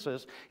a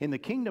princess in the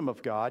kingdom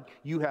of God.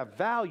 You have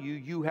value,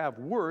 you have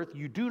worth.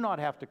 You do not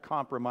have to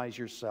compromise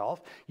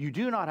yourself. You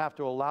do not have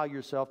to allow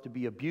yourself to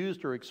be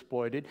abused or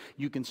exploited.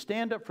 You can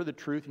stand up for the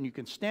truth and you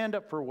can stand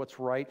up for what's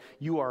right.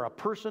 You are a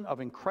person of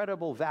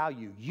incredible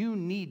value. You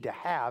need to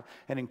have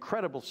an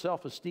incredible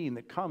self-esteem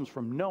that comes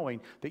from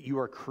knowing that you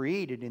are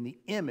created in the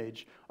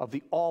image of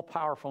the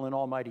all-powerful and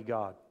almighty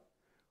God,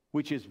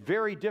 which is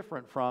very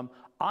different from,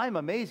 I'm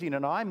amazing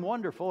and I'm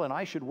wonderful and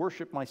I should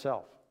worship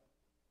myself.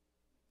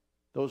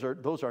 Those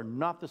are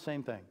not the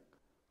same thing.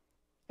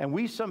 And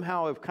we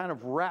somehow have kind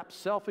of wrapped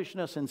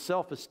selfishness and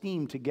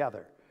self-esteem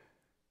together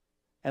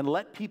and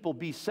let people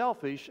be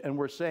selfish, and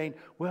we're saying,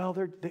 well,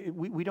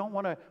 we don't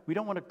want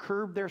to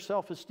curb their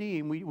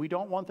self-esteem. We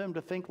don't want them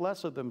to think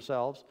less of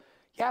themselves.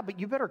 Yeah, but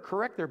you better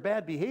correct their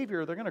bad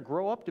behavior or they're going to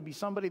grow up to be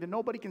somebody that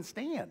nobody can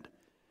stand.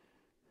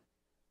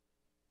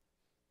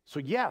 So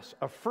yes,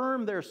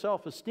 affirm their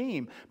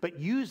self-esteem, but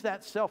use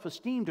that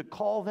self-esteem to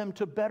call them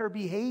to better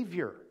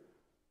behavior.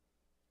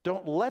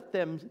 Don't let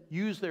them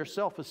use their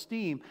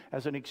self-esteem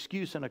as an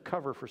excuse and a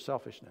cover for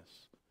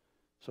selfishness.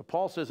 So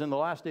Paul says in the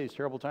last days,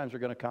 terrible times are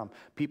going to come.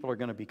 People are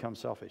going to become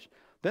selfish.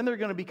 Then they're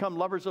going to become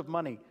lovers of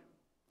money.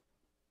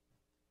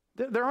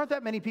 There aren't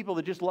that many people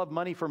that just love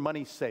money for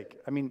money's sake.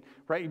 I mean,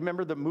 right?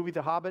 Remember the movie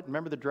The Hobbit?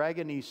 Remember the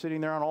dragon? He's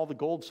sitting there on all the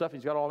gold stuff.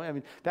 He's got all. I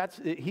mean,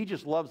 he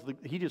just loves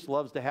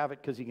to have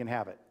it because he can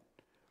have it.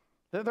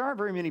 There aren't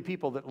very many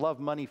people that love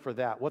money for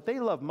that. What they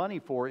love money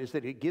for is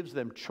that it gives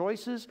them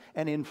choices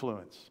and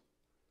influence.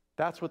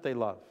 That's what they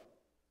love.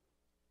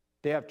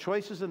 They have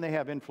choices and they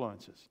have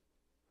influences.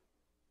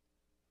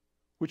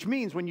 Which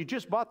means when you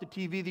just bought the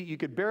TV that you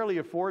could barely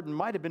afford and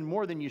might have been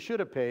more than you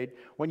should have paid,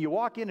 when you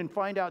walk in and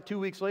find out 2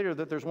 weeks later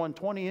that there's one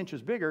 20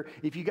 inches bigger,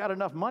 if you got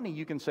enough money,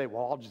 you can say,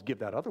 well, I'll just give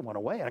that other one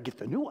away and I get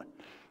the new one.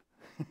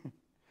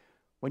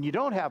 When you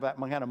don't have that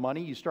kind of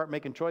money, you start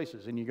making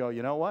choices and you go,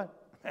 you know what?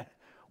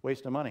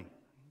 Waste of money.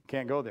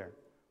 Can't go there.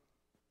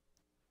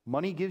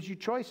 Money gives you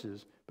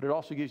choices, but it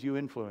also gives you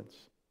influence.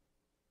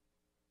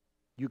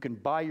 You can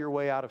buy your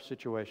way out of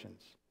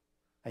situations,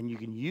 and you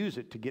can use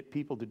it to get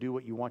people to do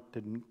what you want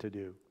to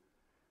do.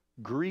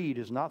 Greed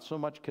is not so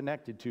much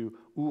connected to,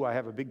 ooh, I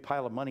have a big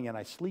pile of money and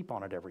I sleep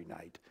on it every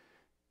night.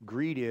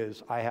 Greed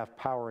is, I have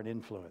power and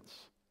influence,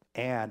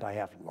 and I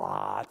have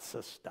lots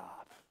of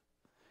stuff.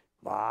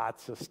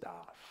 Lots of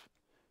stuff.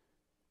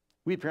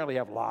 We apparently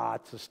have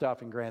lots of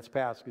stuff in Grants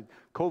Pass because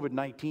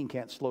COVID-19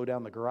 can't slow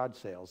down the garage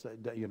sales.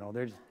 You know,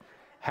 they're just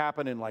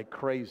happening like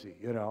crazy,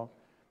 you know.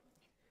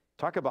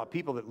 Talk about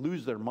people that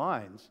lose their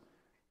minds.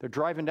 They're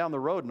driving down the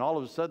road and all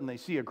of a sudden they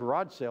see a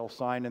garage sale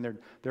sign and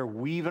they're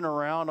weaving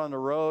around on the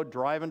road,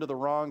 driving to the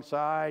wrong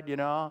side, you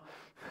know.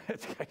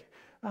 It's like,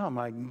 oh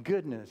my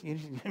goodness.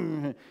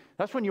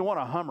 That's when you want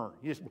a Hummer.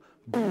 You just,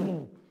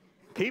 boom,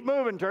 keep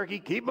moving, turkey,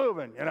 keep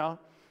moving, you know.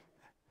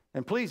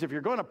 And please, if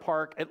you're going to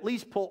park, at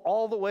least pull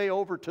all the way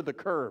over to the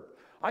curb.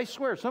 I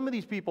swear, some of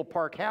these people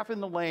park half in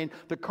the lane,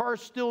 the car's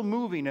still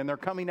moving, and they're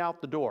coming out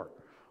the door.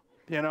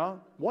 You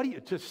know? What do you,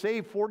 to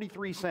save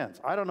 43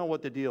 cents? I don't know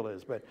what the deal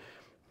is, but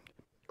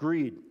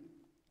greed.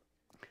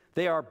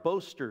 They are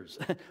boasters.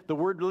 The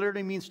word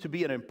literally means to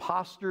be an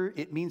imposter.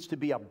 It means to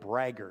be a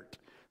braggart.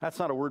 That's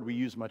not a word we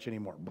use much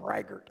anymore,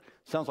 braggart.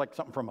 Sounds like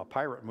something from a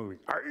pirate movie.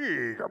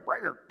 Hey, a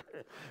braggart.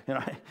 You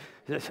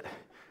know,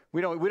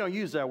 we don't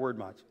use that word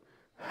much.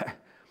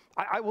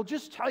 I will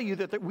just tell you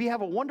that we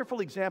have a wonderful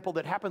example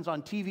that happens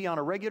on TV on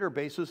a regular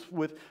basis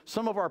with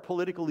some of our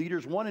political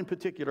leaders, one in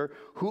particular,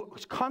 who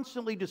is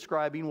constantly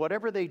describing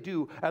whatever they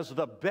do as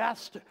the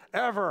best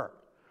ever.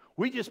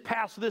 We just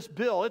passed this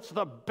bill. It's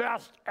the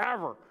best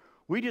ever.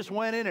 We just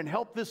went in and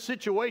helped this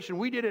situation.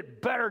 We did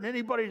it better than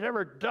anybody's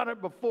ever done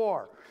it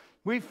before.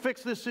 We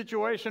fixed this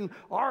situation.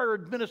 Our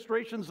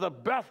administration's the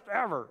best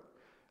ever.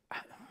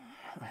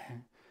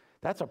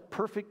 That's a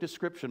perfect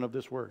description of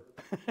this word.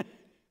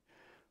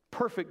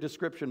 Perfect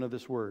description of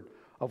this word,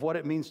 of what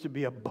it means to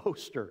be a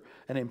boaster,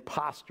 an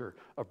imposter,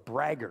 a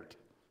braggart.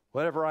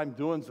 Whatever I'm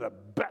doing is the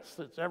best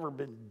that's ever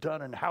been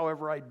done, and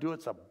however I do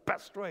it's the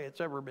best way it's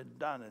ever been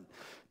done.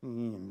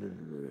 And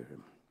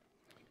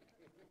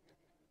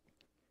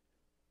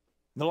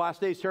in the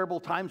last days, terrible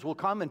times will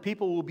come, and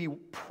people will be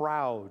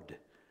proud,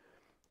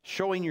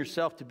 showing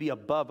yourself to be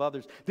above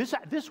others.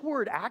 This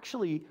word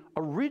actually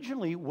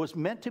originally was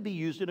meant to be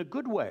used in a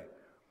good way.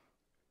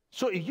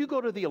 So if you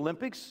go to the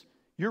Olympics,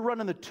 you're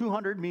running the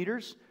 200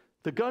 meters,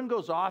 the gun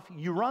goes off,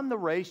 you run the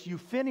race, you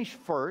finish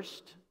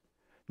first.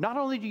 Not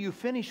only do you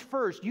finish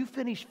first, you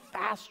finish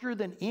faster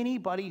than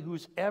anybody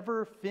who's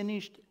ever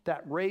finished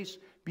that race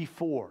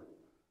before.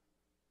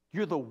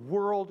 You're the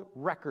world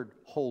record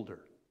holder.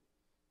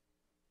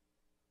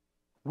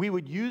 We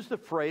would use the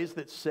phrase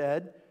that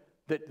said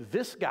that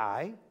this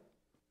guy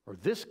or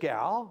this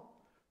gal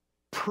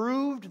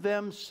proved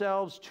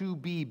themselves to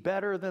be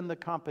better than the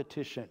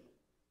competition.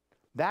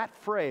 That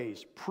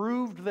phrase,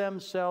 proved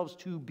themselves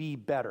to be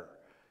better,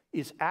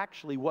 is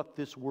actually what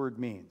this word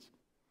means.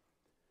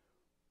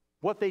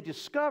 What they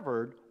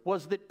discovered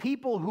was that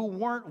people who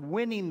weren't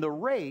winning the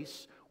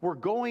race were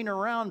going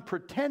around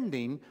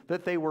pretending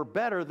that they were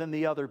better than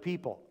the other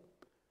people.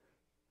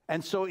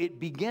 And so it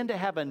began to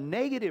have a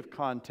negative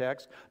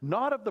context,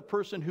 not of the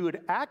person who had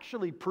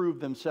actually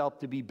proved themselves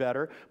to be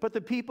better, but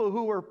the people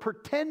who were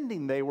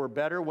pretending they were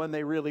better when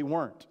they really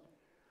weren't.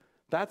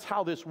 That's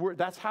how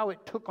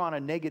it took on a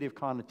negative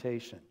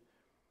connotation.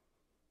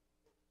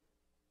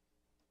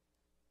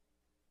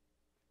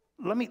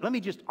 Let me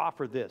just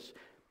offer this.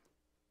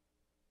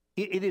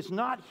 It is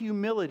not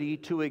humility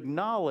to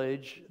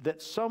acknowledge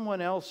that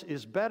someone else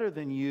is better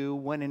than you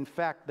when in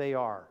fact they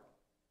are.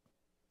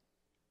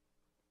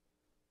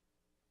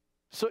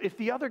 So if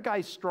the other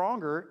guy's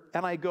stronger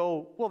and I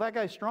go, well, that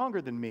guy's stronger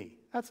than me,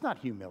 that's not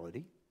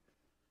humility.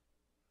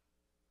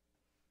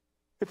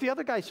 If the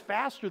other guy's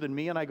faster than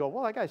me and I go,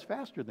 well, that guy's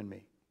faster than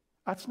me,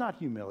 that's not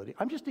humility.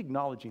 I'm just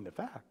acknowledging the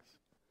facts.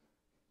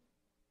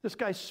 This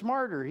guy's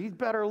smarter, he's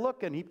better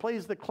looking, he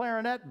plays the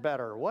clarinet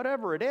better,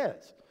 whatever it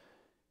is.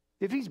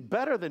 If he's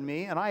better than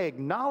me and I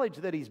acknowledge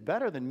that he's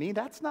better than me,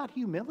 that's not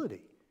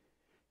humility.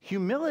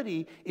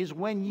 Humility is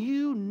when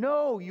you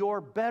know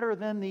you're better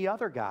than the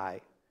other guy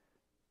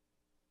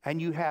and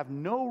you have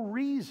no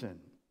reason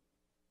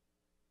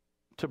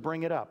to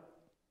bring it up.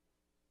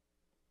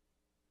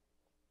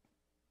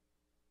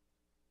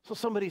 So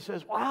somebody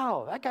says,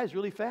 wow, that guy's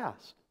really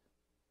fast.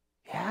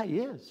 Yeah, he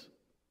is.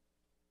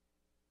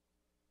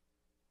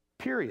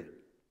 Period.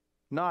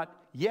 Not,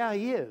 yeah,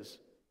 he is,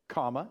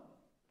 comma,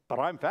 but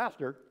I'm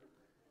faster.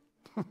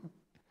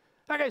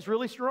 That guy's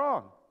really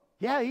strong.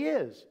 Yeah, he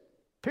is.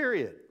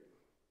 Period.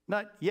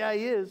 Not, yeah,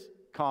 he is,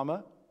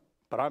 comma,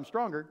 but I'm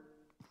stronger.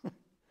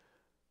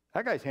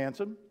 That guy's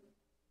handsome.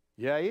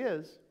 Yeah, he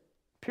is.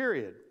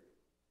 Period.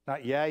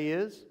 Not, yeah, he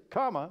is,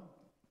 comma,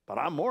 but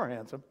I'm more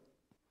handsome.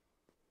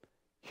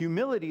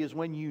 Humility is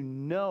when you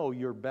know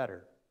you're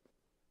better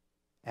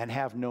and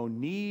have no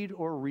need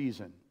or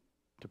reason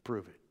to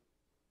prove it.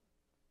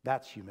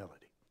 That's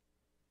humility.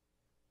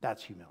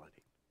 That's humility.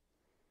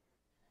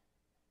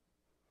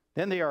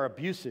 Then they are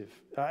abusive.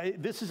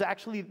 This is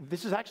actually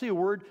a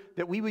word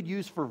that we would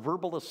use for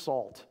verbal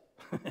assault.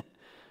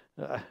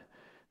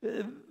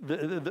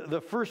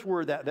 The first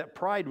word, that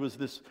pride, was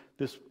this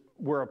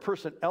where a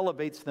person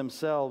elevates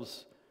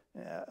themselves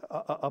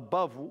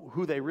above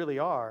who they really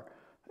are.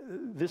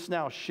 This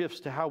now shifts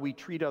to how we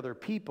treat other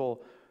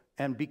people,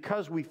 and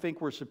because we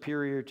think we're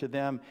superior to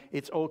them,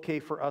 it's okay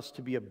for us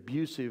to be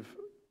abusive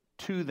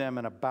to them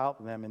and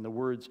about them in the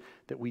words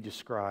that we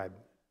describe.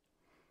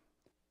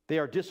 They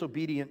are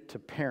disobedient to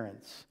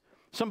parents.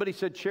 Somebody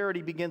said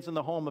charity begins in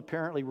the home.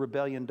 Apparently,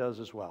 rebellion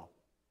does as well.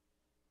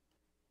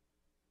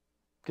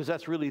 Because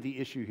that's really the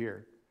issue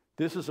here.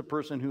 This is a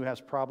person who has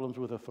problems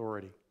with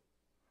authority.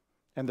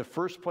 And the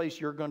first place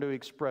you're going to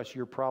express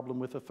your problem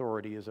with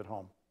authority is at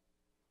home.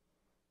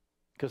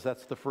 Because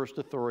that's the first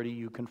authority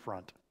you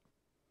confront.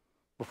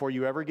 Before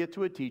you ever get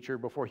to a teacher,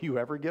 before you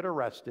ever get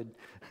arrested,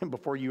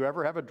 before you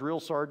ever have a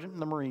drill sergeant in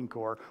the Marine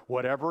Corps,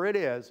 whatever it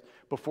is,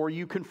 before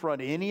you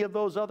confront any of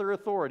those other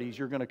authorities,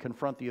 you're going to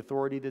confront the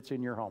authority that's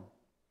in your home.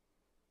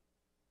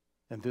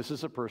 And this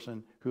is a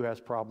person who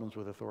has problems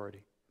with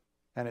authority.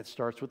 And it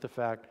starts with the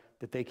fact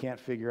that they can't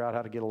figure out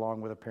how to get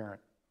along with a parent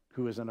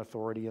who is an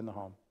authority in the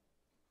home.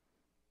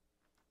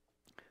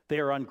 They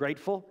are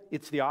ungrateful.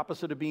 It's the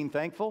opposite of being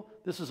thankful.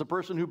 This is a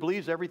person who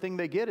believes everything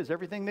they get is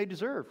everything they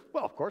deserve.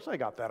 Well, of course I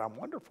got that. I'm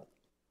wonderful.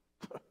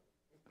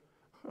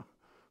 Of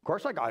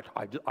course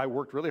I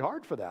worked really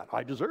hard for that.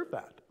 I deserve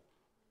that.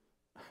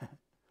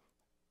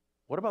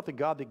 What about the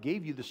God that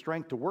gave you the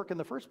strength to work in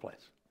the first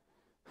place?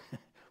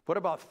 What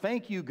about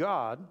thank you,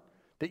 God,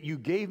 that you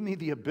gave me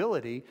the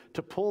ability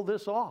to pull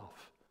this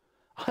off?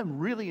 I'm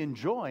really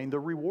enjoying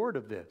the reward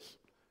of this.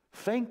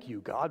 Thank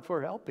you, God,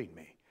 for helping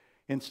me.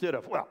 Instead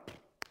of, well,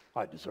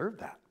 I deserve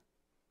that.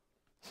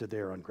 He said they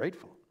are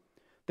ungrateful.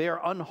 They are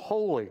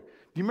unholy. Do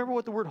you remember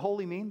what the word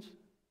holy means?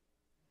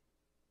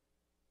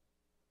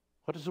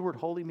 What does the word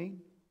holy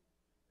mean?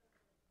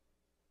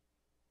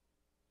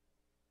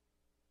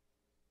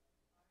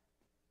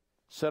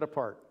 Set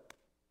apart.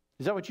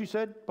 Is that what you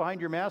said behind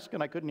your mask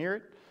and I couldn't hear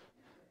it?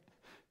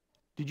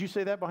 Did you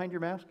say that behind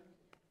your mask?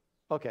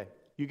 Okay,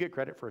 you get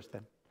credit first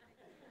then.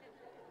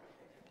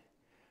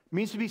 It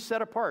means to be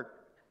set apart.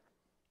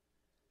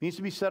 It means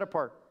to be set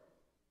apart.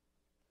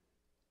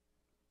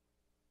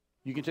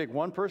 You can take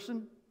one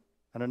person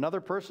and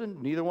another person.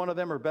 Neither one of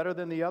them are better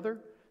than the other.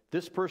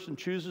 This person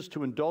chooses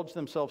to indulge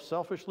themselves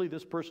selfishly.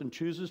 This person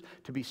chooses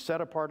to be set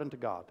apart unto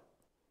God.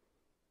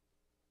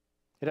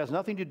 It has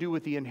nothing to do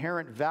with the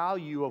inherent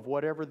value of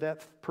whatever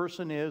that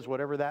person is,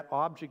 whatever that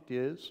object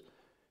is.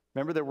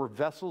 Remember, there were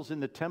vessels in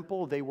the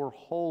temple. They were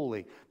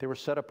holy. They were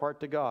set apart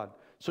to God.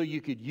 So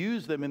you could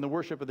use them in the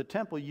worship of the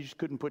temple. You just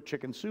couldn't put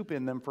chicken soup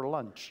in them for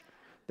lunch.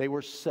 They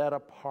were set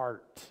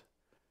apart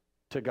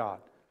to God.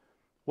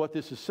 What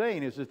this is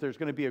saying is that there's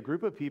going to be a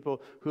group of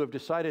people who have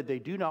decided they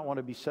do not want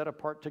to be set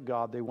apart to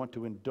God. They want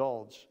to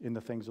indulge in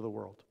the things of the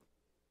world.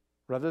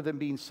 Rather than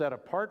being set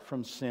apart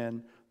from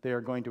sin, they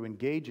are going to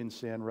engage in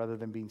sin rather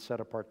than being set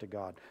apart to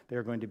God. They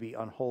are going to be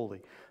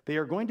unholy. They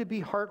are going to be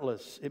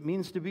heartless. It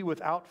means to be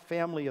without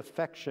family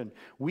affection.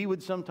 We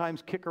would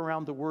sometimes kick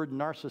around the word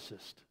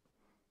narcissist.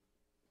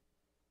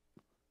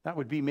 That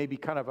would be maybe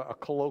kind of a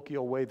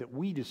colloquial way that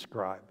we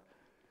describe,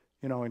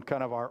 in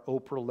kind of our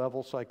Oprah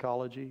level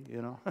psychology,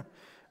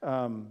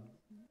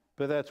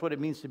 But that's what it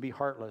means to be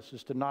heartless,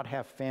 is to not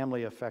have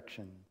family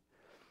affection.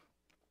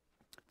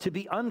 To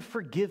be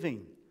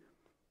unforgiving.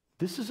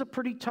 This is a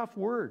pretty tough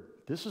word.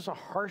 This is a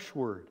harsh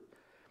word.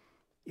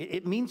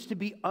 It means to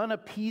be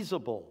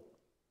unappeasable.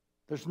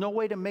 There's no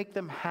way to make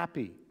them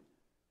happy.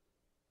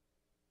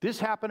 This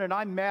happened and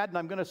I'm mad and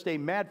I'm going to stay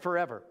mad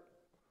forever.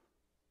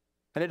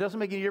 And it doesn't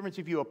make any difference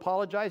if you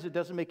apologize. It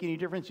doesn't make any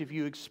difference if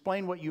you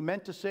explain what you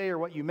meant to say or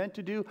what you meant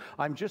to do.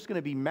 I'm just going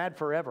to be mad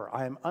forever.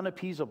 I am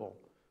unappeasable.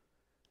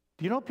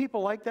 Do you know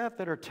people like that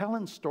are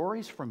telling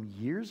stories from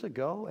years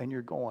ago and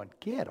you're going,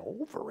 get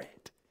over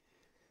it?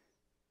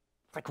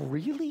 Like,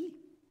 really?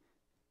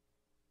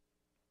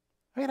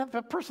 I mean,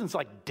 that person's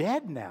like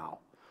dead now.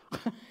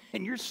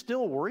 And you're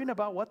still worrying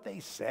about what they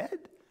said?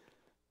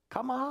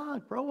 Come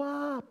on, grow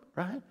up,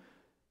 right?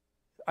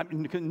 I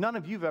mean, none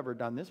of you have ever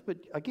done this, but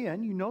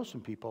again, you know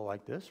some people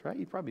like this, right?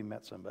 You've probably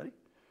met somebody.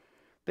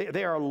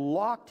 They are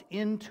locked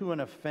into an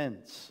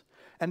offense.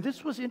 And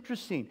this was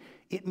interesting.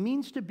 It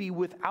means to be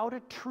without a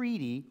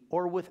treaty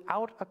or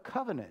without a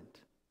covenant.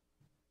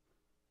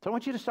 So I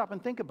want you to stop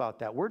and think about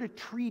that. Where do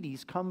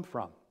treaties come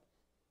from?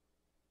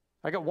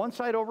 I got one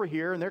side over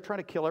here, and they're trying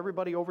to kill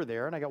everybody over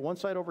there, and I got one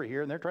side over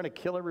here, and they're trying to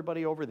kill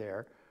everybody over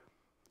there.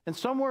 And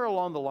somewhere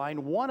along the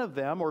line, one of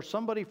them or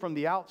somebody from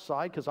the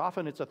outside, because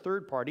often it's a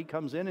third party,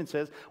 comes in and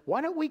says,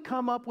 why don't we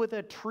come up with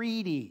a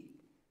treaty?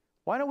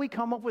 Why don't we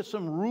come up with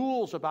some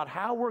rules about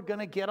how we're going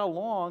to get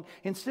along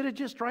instead of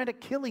just trying to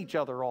kill each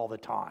other all the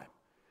time?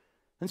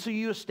 And so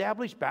you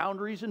establish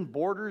boundaries and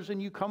borders,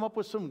 and you come up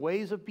with some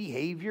ways of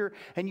behavior,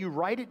 and you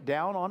write it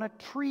down on a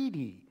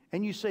treaty.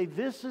 And you say,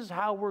 this is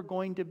how we're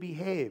going to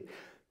behave.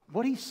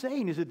 What he's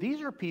saying is that these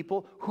are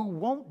people who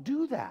won't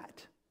do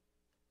that.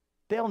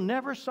 They'll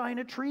never sign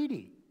a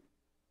treaty.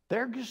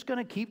 They're just going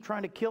to keep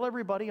trying to kill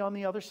everybody on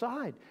the other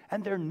side.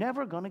 And they're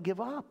never going to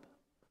give up.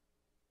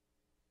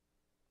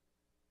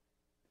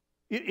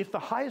 If the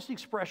highest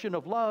expression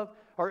of love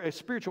or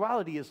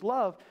spirituality is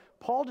love,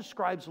 Paul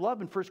describes love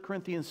in 1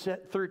 Corinthians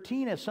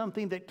 13 as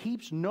something that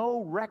keeps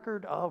no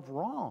record of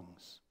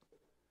wrongs.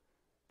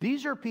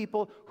 These are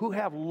people who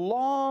have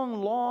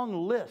long,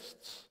 long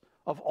lists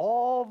of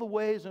all the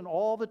ways and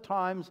all the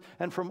times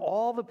and from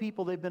all the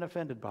people they've been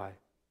offended by.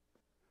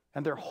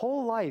 And their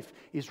whole life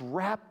is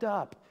wrapped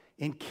up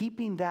in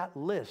keeping that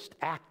list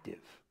active.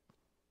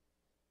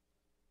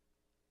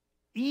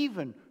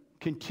 Even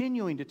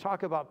continuing to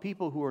talk about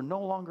people who are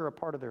no longer a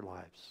part of their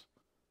lives,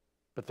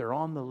 but they're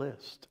on the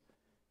list.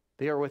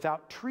 They are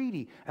without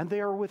treaty and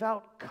they are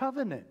without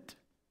covenant.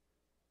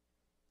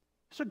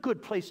 It's a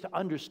good place to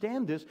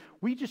understand this.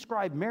 We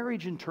describe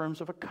marriage in terms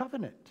of a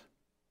covenant.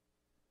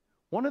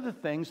 One of the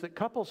things that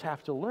couples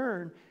have to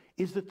learn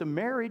is that the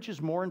marriage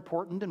is more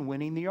important than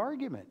winning the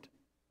argument.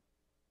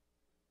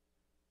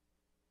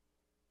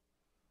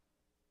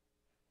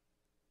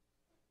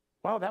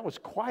 Wow, that was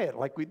quiet,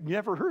 like we'd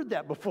never heard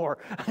that before.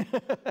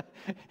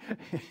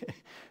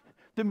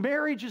 The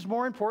marriage is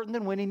more important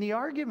than winning the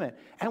argument.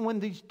 And when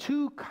these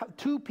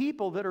two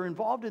people that are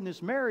involved in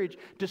this marriage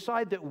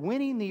decide that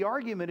winning the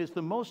argument is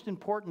the most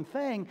important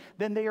thing,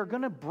 then they are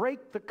going to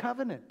break the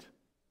covenant.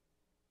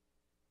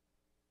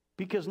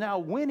 Because now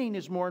winning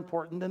is more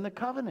important than the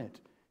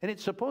covenant. And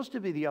it's supposed to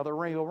be the other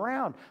way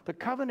around. The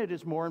covenant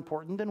is more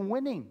important than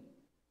winning.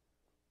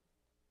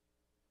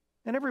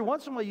 And every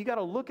once in a while, you got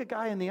to look a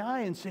guy in the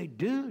eye and say,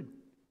 dude,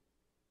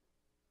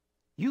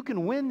 you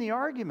can win the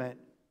argument,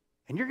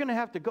 And you're going to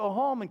have to go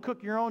home and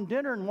cook your own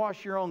dinner and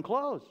wash your own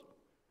clothes.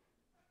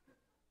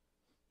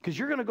 Because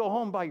you're going to go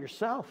home by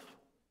yourself.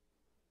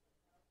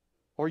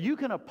 Or you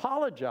can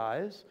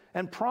apologize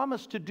and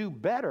promise to do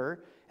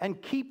better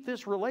and keep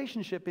this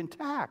relationship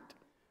intact.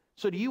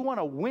 So do you want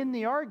to win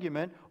the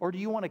argument or do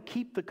you want to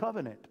keep the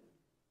covenant?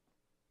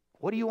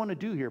 What do you want to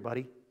do here,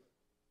 buddy?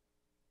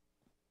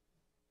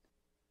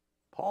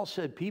 Paul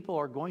said people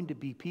are going to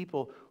be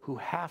people who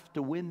have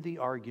to win the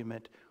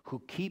argument,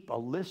 who keep a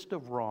list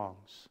of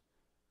wrongs,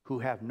 who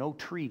have no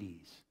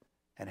treaties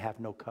and have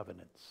no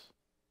covenants.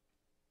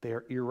 They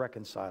are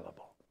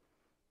irreconcilable.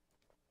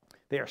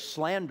 They are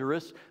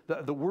slanderous.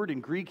 The word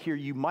in Greek here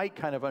you might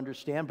kind of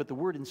understand, but the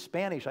word in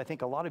Spanish I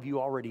think a lot of you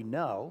already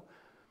know.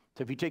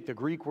 So if you take the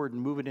Greek word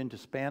and move it into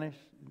Spanish,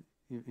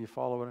 you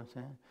follow what I'm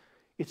saying?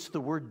 It's the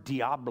word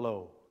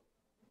diablo.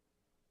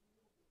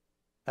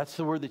 That's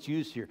the word that's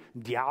used here.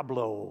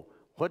 Diablo.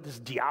 What does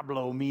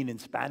diablo mean in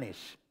Spanish?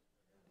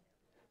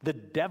 The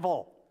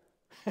devil.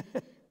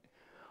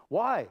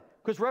 Why?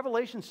 Because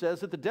Revelation says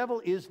that the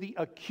devil is the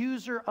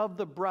accuser of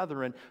the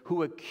brethren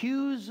who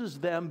accuses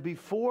them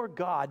before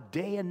God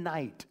day and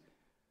night.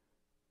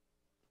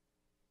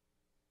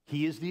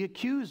 He is the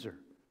accuser.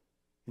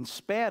 In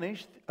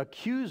Spanish,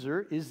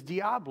 accuser is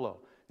diablo,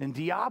 and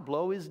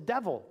diablo is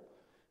devil.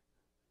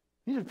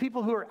 These are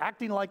people who are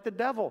acting like the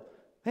devil.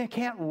 They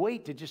can't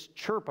wait to just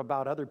chirp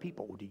about other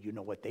people. Oh, do you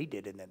know what they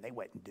did? And then they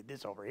went and did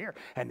this over here.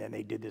 And then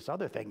they did this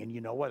other thing. And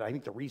you know what? I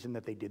think the reason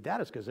that they did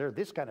that is because they're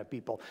this kind of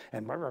people.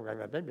 And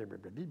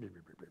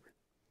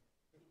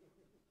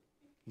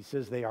he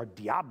says they are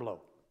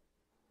diablo.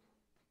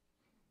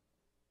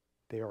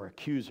 They are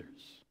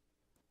accusers.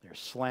 They're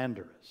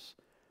slanderous.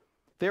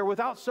 They're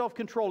without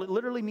self-control. It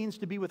literally means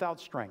to be without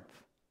strength.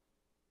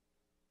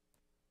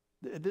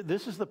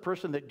 This is the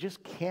person that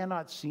just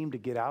cannot seem to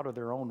get out of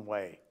their own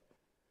way.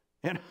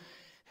 And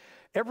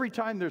every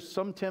time there's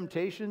some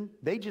temptation,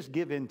 they just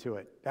give into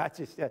it.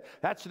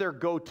 That's their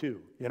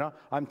go-to. You know,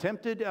 I'm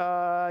tempted.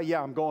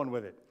 Yeah, I'm going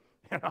with it.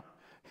 You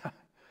know,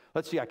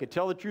 let's see. I could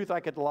tell the truth.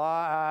 I could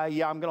lie.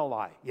 Yeah, I'm going to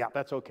lie. Yeah,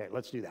 that's okay.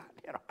 Let's do that.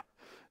 You know,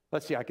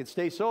 let's see. I could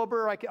stay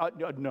sober. I can.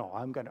 No,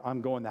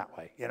 I'm going that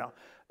way. You know,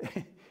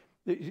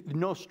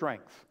 no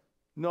strength,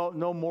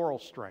 no moral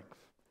strength.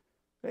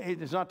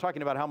 It's not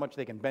talking about how much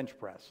they can bench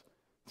press.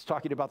 It's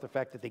talking about the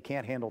fact that they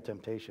can't handle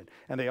temptation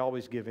and they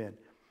always give in.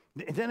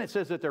 And then it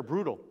says that they're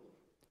brutal.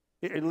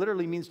 It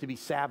literally means to be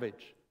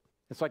savage.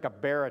 It's like a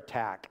bear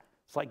attack.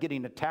 It's like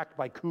getting attacked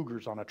by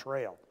cougars on a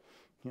trail.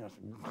 You know,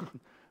 it's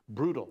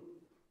brutal.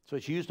 So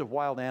it's used of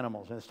wild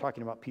animals, and it's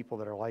talking about people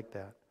that are like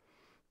that.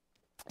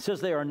 It says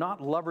they are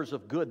not lovers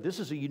of good. This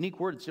is a unique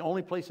word. It's the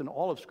only place in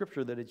all of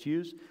Scripture that it's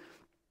used.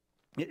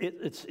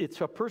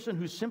 It's a person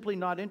who's simply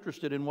not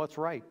interested in what's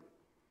right.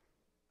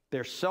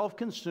 They're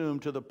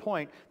self-consumed to the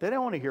point they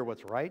don't want to hear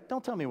what's right.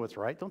 Don't tell me what's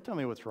right. Don't tell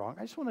me what's wrong.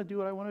 I just want to do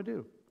what I want to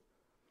do.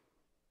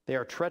 They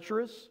are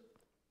treacherous,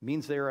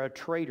 means they are a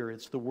traitor.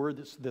 It's the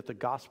word that the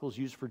Gospels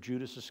use for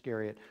Judas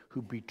Iscariot,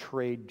 who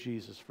betrayed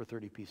Jesus for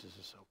 30 pieces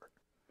of silver.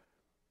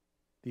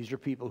 These are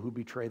people who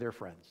betray their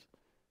friends.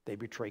 They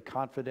betray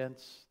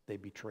confidence. They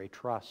betray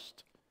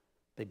trust.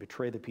 They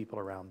betray the people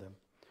around them.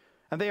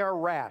 And they are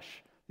rash.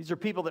 These are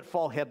people that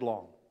fall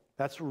headlong.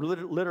 That's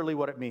literally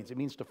what it means. It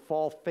means to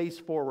fall face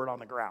forward on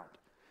the ground.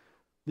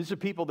 These are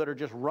people that are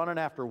just running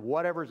after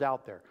whatever's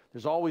out there.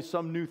 There's always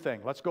some new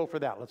thing. Let's go for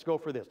that. Let's go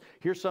for this.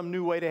 Here's some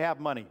new way to have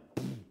money.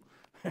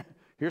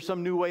 Here's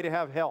some new way to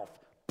have health.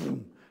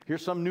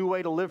 Here's some new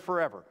way to live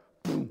forever.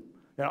 You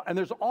know, and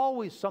there's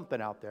always something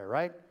out there,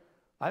 right?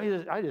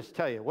 I just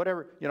tell you,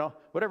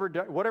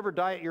 whatever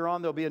diet you're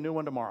on, there'll be a new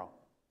one tomorrow.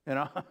 You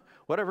know,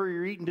 whatever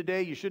you're eating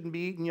today, you shouldn't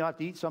be eating. You'll have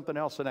to eat something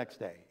else the next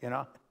day. You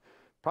know.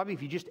 Probably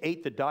if you just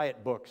ate the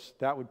diet books,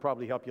 that would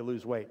probably help you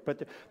lose weight.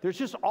 But there's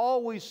just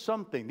always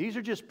something. These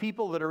are just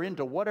people that are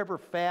into whatever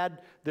fad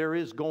there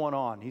is going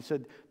on. He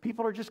said,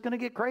 people are just going to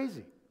get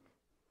crazy.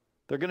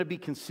 They're going to be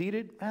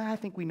conceited. I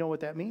think we know what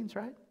that means,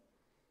 right?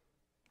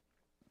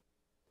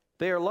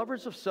 They are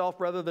lovers of self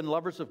rather than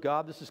lovers of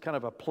God. This is kind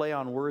of a play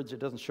on words. It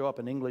doesn't show up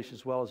in English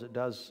as well as it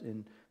does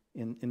in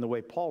the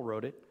way Paul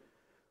wrote it.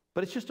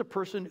 But it's just a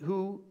person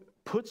who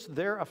puts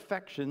their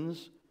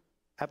affections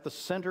at the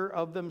center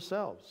of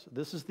themselves.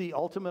 This is the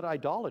ultimate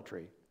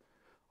idolatry.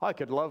 I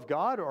could love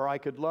God or I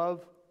could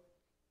love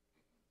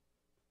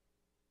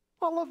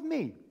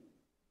me.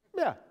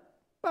 Yeah,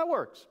 that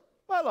works.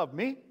 I love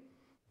me.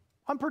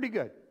 I'm pretty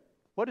good.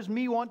 What does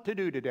me want to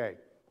do today?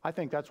 I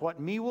think that's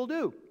what me will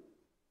do.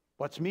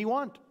 What's me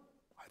want?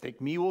 I think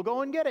me will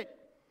go and get it.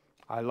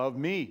 I love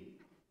me.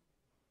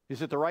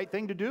 Is it the right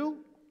thing to do?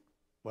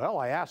 Well,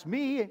 I asked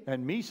me,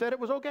 and me said it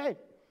was okay.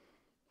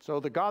 So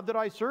the God that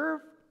I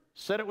serve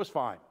said it was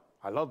fine.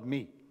 I love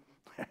me.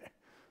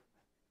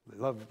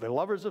 They're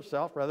lovers of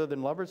self rather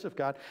than lovers of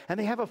God. And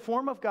they have a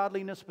form of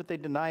godliness, but they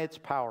deny its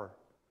power.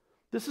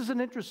 This is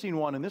an interesting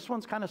one, and this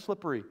one's kind of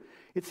slippery.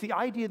 It's the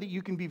idea that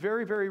you can be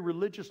very, very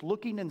religious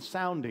looking and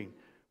sounding,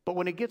 but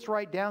when it gets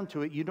right down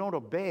to it, you don't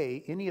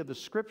obey any of the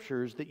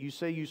scriptures that you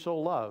say you so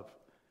love.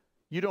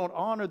 You don't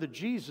honor the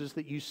Jesus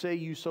that you say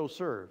you so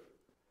serve.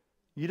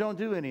 You don't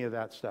do any of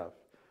that stuff.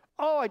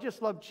 Oh, I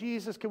just love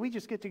Jesus. Can we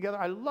just get together?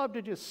 I love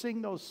to just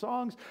sing those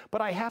songs,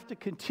 but I have to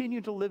continue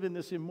to live in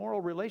this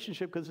immoral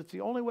relationship because it's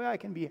the only way I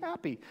can be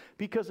happy.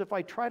 Because if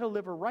I try to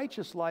live a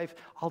righteous life,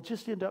 I'll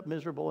just end up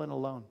miserable and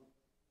alone.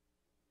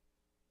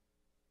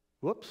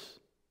 Whoops.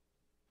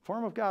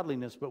 Form of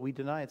godliness, but we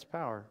deny its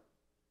power.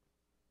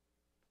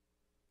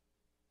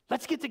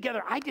 Let's get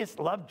together. I just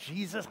love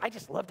Jesus. I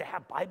just love to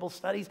have Bible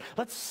studies.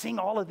 Let's sing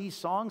all of these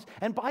songs.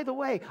 And by the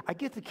way, I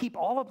get to keep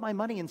all of my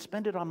money and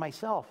spend it on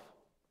myself.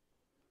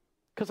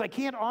 Because I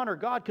can't honor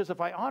God, because if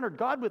I honored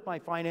God with my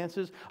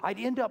finances, I'd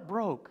end up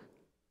broke.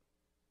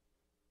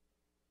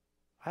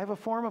 I have a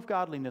form of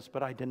godliness,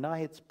 but I deny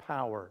its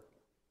power.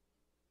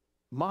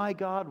 My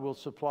God will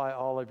supply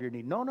all of your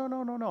needs.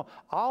 No.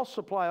 I'll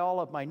supply all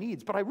of my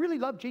needs, but I really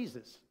love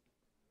Jesus.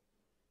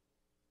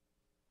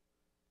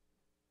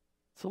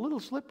 It's a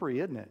little slippery,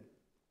 isn't it?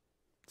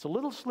 It's a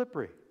little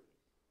slippery.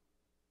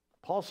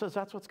 Paul says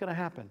that's what's going to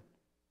happen.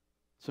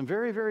 Some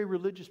very, very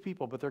religious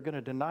people, but they're going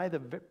to deny the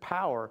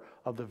power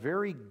of the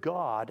very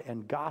God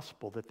and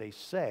gospel that they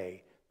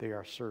say they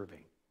are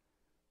serving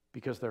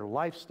because their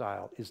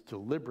lifestyle is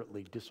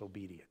deliberately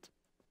disobedient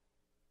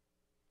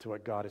to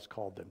what God has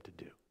called them to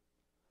do.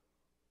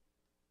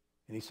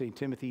 And he's saying,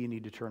 Timothy, you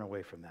need to turn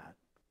away from that.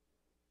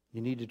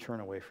 You need to turn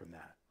away from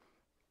that.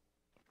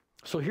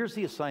 So here's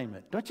the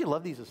assignment. Don't you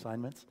love these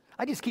assignments?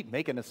 I just keep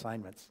making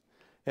assignments.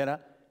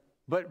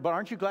 But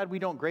aren't you glad we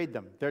don't grade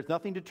them? There's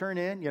nothing to turn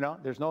in, you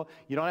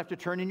don't have to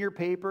turn in your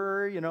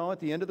paper, at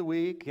the end of the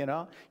week, You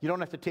don't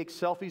have to take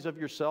selfies of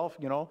yourself,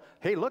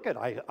 Hey, look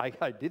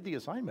I did the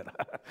assignment.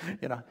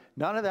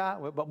 None of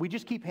that. But we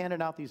just keep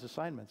handing out these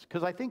assignments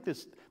because I think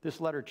this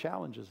letter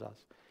challenges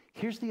us.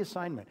 Here's the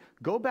assignment.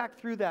 Go back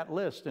through that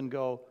list and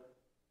go,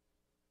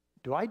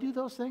 do I do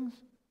those things?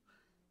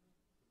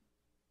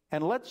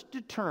 And let's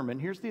determine,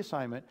 here's the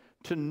assignment,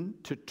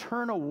 to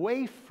turn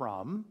away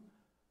from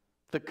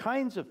the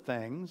kinds of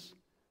things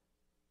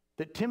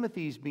that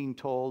Timothy's being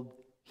told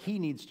he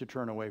needs to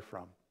turn away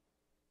from.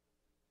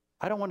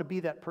 I don't want to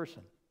be that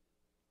person.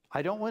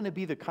 I don't want to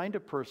be the kind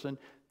of person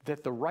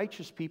that the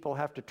righteous people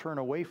have to turn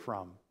away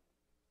from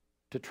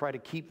to try to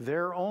keep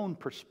their own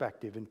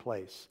perspective in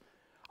place.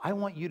 I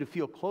want you to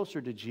feel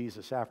closer to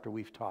Jesus after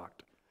we've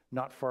talked,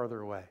 not farther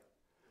away.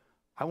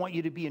 I want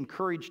you to be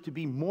encouraged to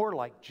be more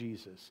like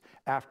Jesus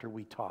after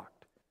we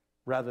talked,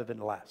 rather than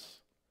less.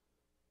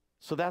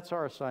 So that's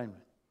our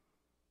assignment.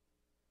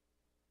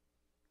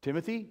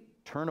 Timothy,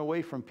 turn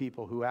away from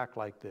people who act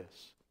like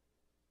this.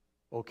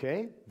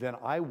 Okay, then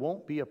I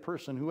won't be a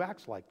person who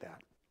acts like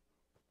that.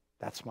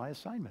 That's my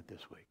assignment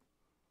this week.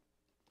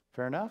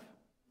 Fair enough?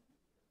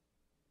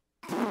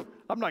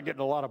 I'm not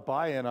getting a lot of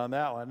buy-in on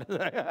that one.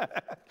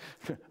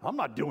 I'm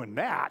not doing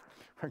that.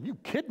 Are you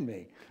kidding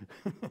me?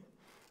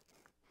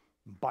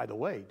 By the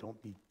way,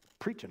 don't be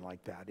preaching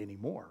like that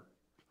anymore.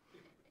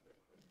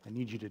 I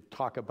need you to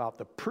talk about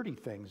the pretty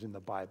things in the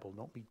Bible.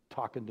 Don't be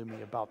talking to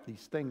me about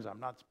these things I'm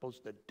not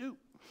supposed to do.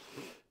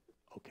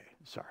 Okay,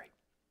 sorry.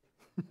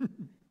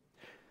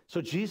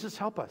 So Jesus,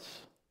 help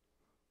us.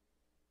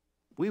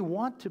 We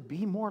want to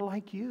be more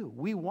like you.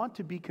 We want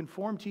to be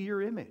conformed to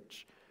your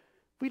image.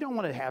 We don't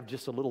want to have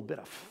just a little bit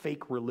of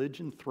fake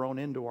religion thrown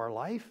into our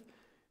life.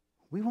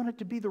 We want it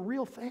to be the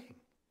real thing.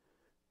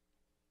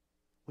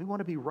 We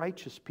want to be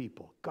righteous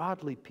people,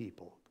 godly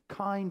people,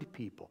 kind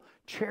people,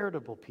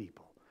 charitable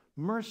people,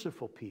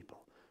 merciful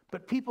people,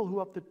 but people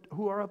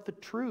who are of the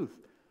truth.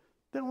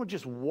 They don't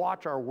just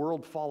watch our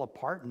world fall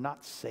apart and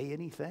not say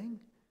anything.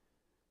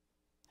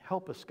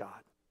 Help us,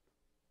 God,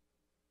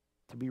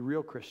 to be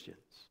real Christians,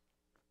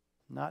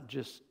 not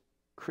just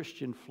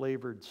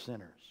Christian-flavored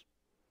sinners.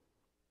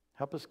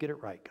 Help us get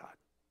it right, God.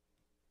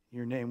 In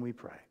your name we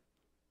pray.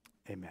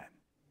 Amen.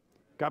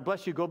 God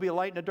bless you. Go be a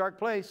light in a dark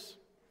place.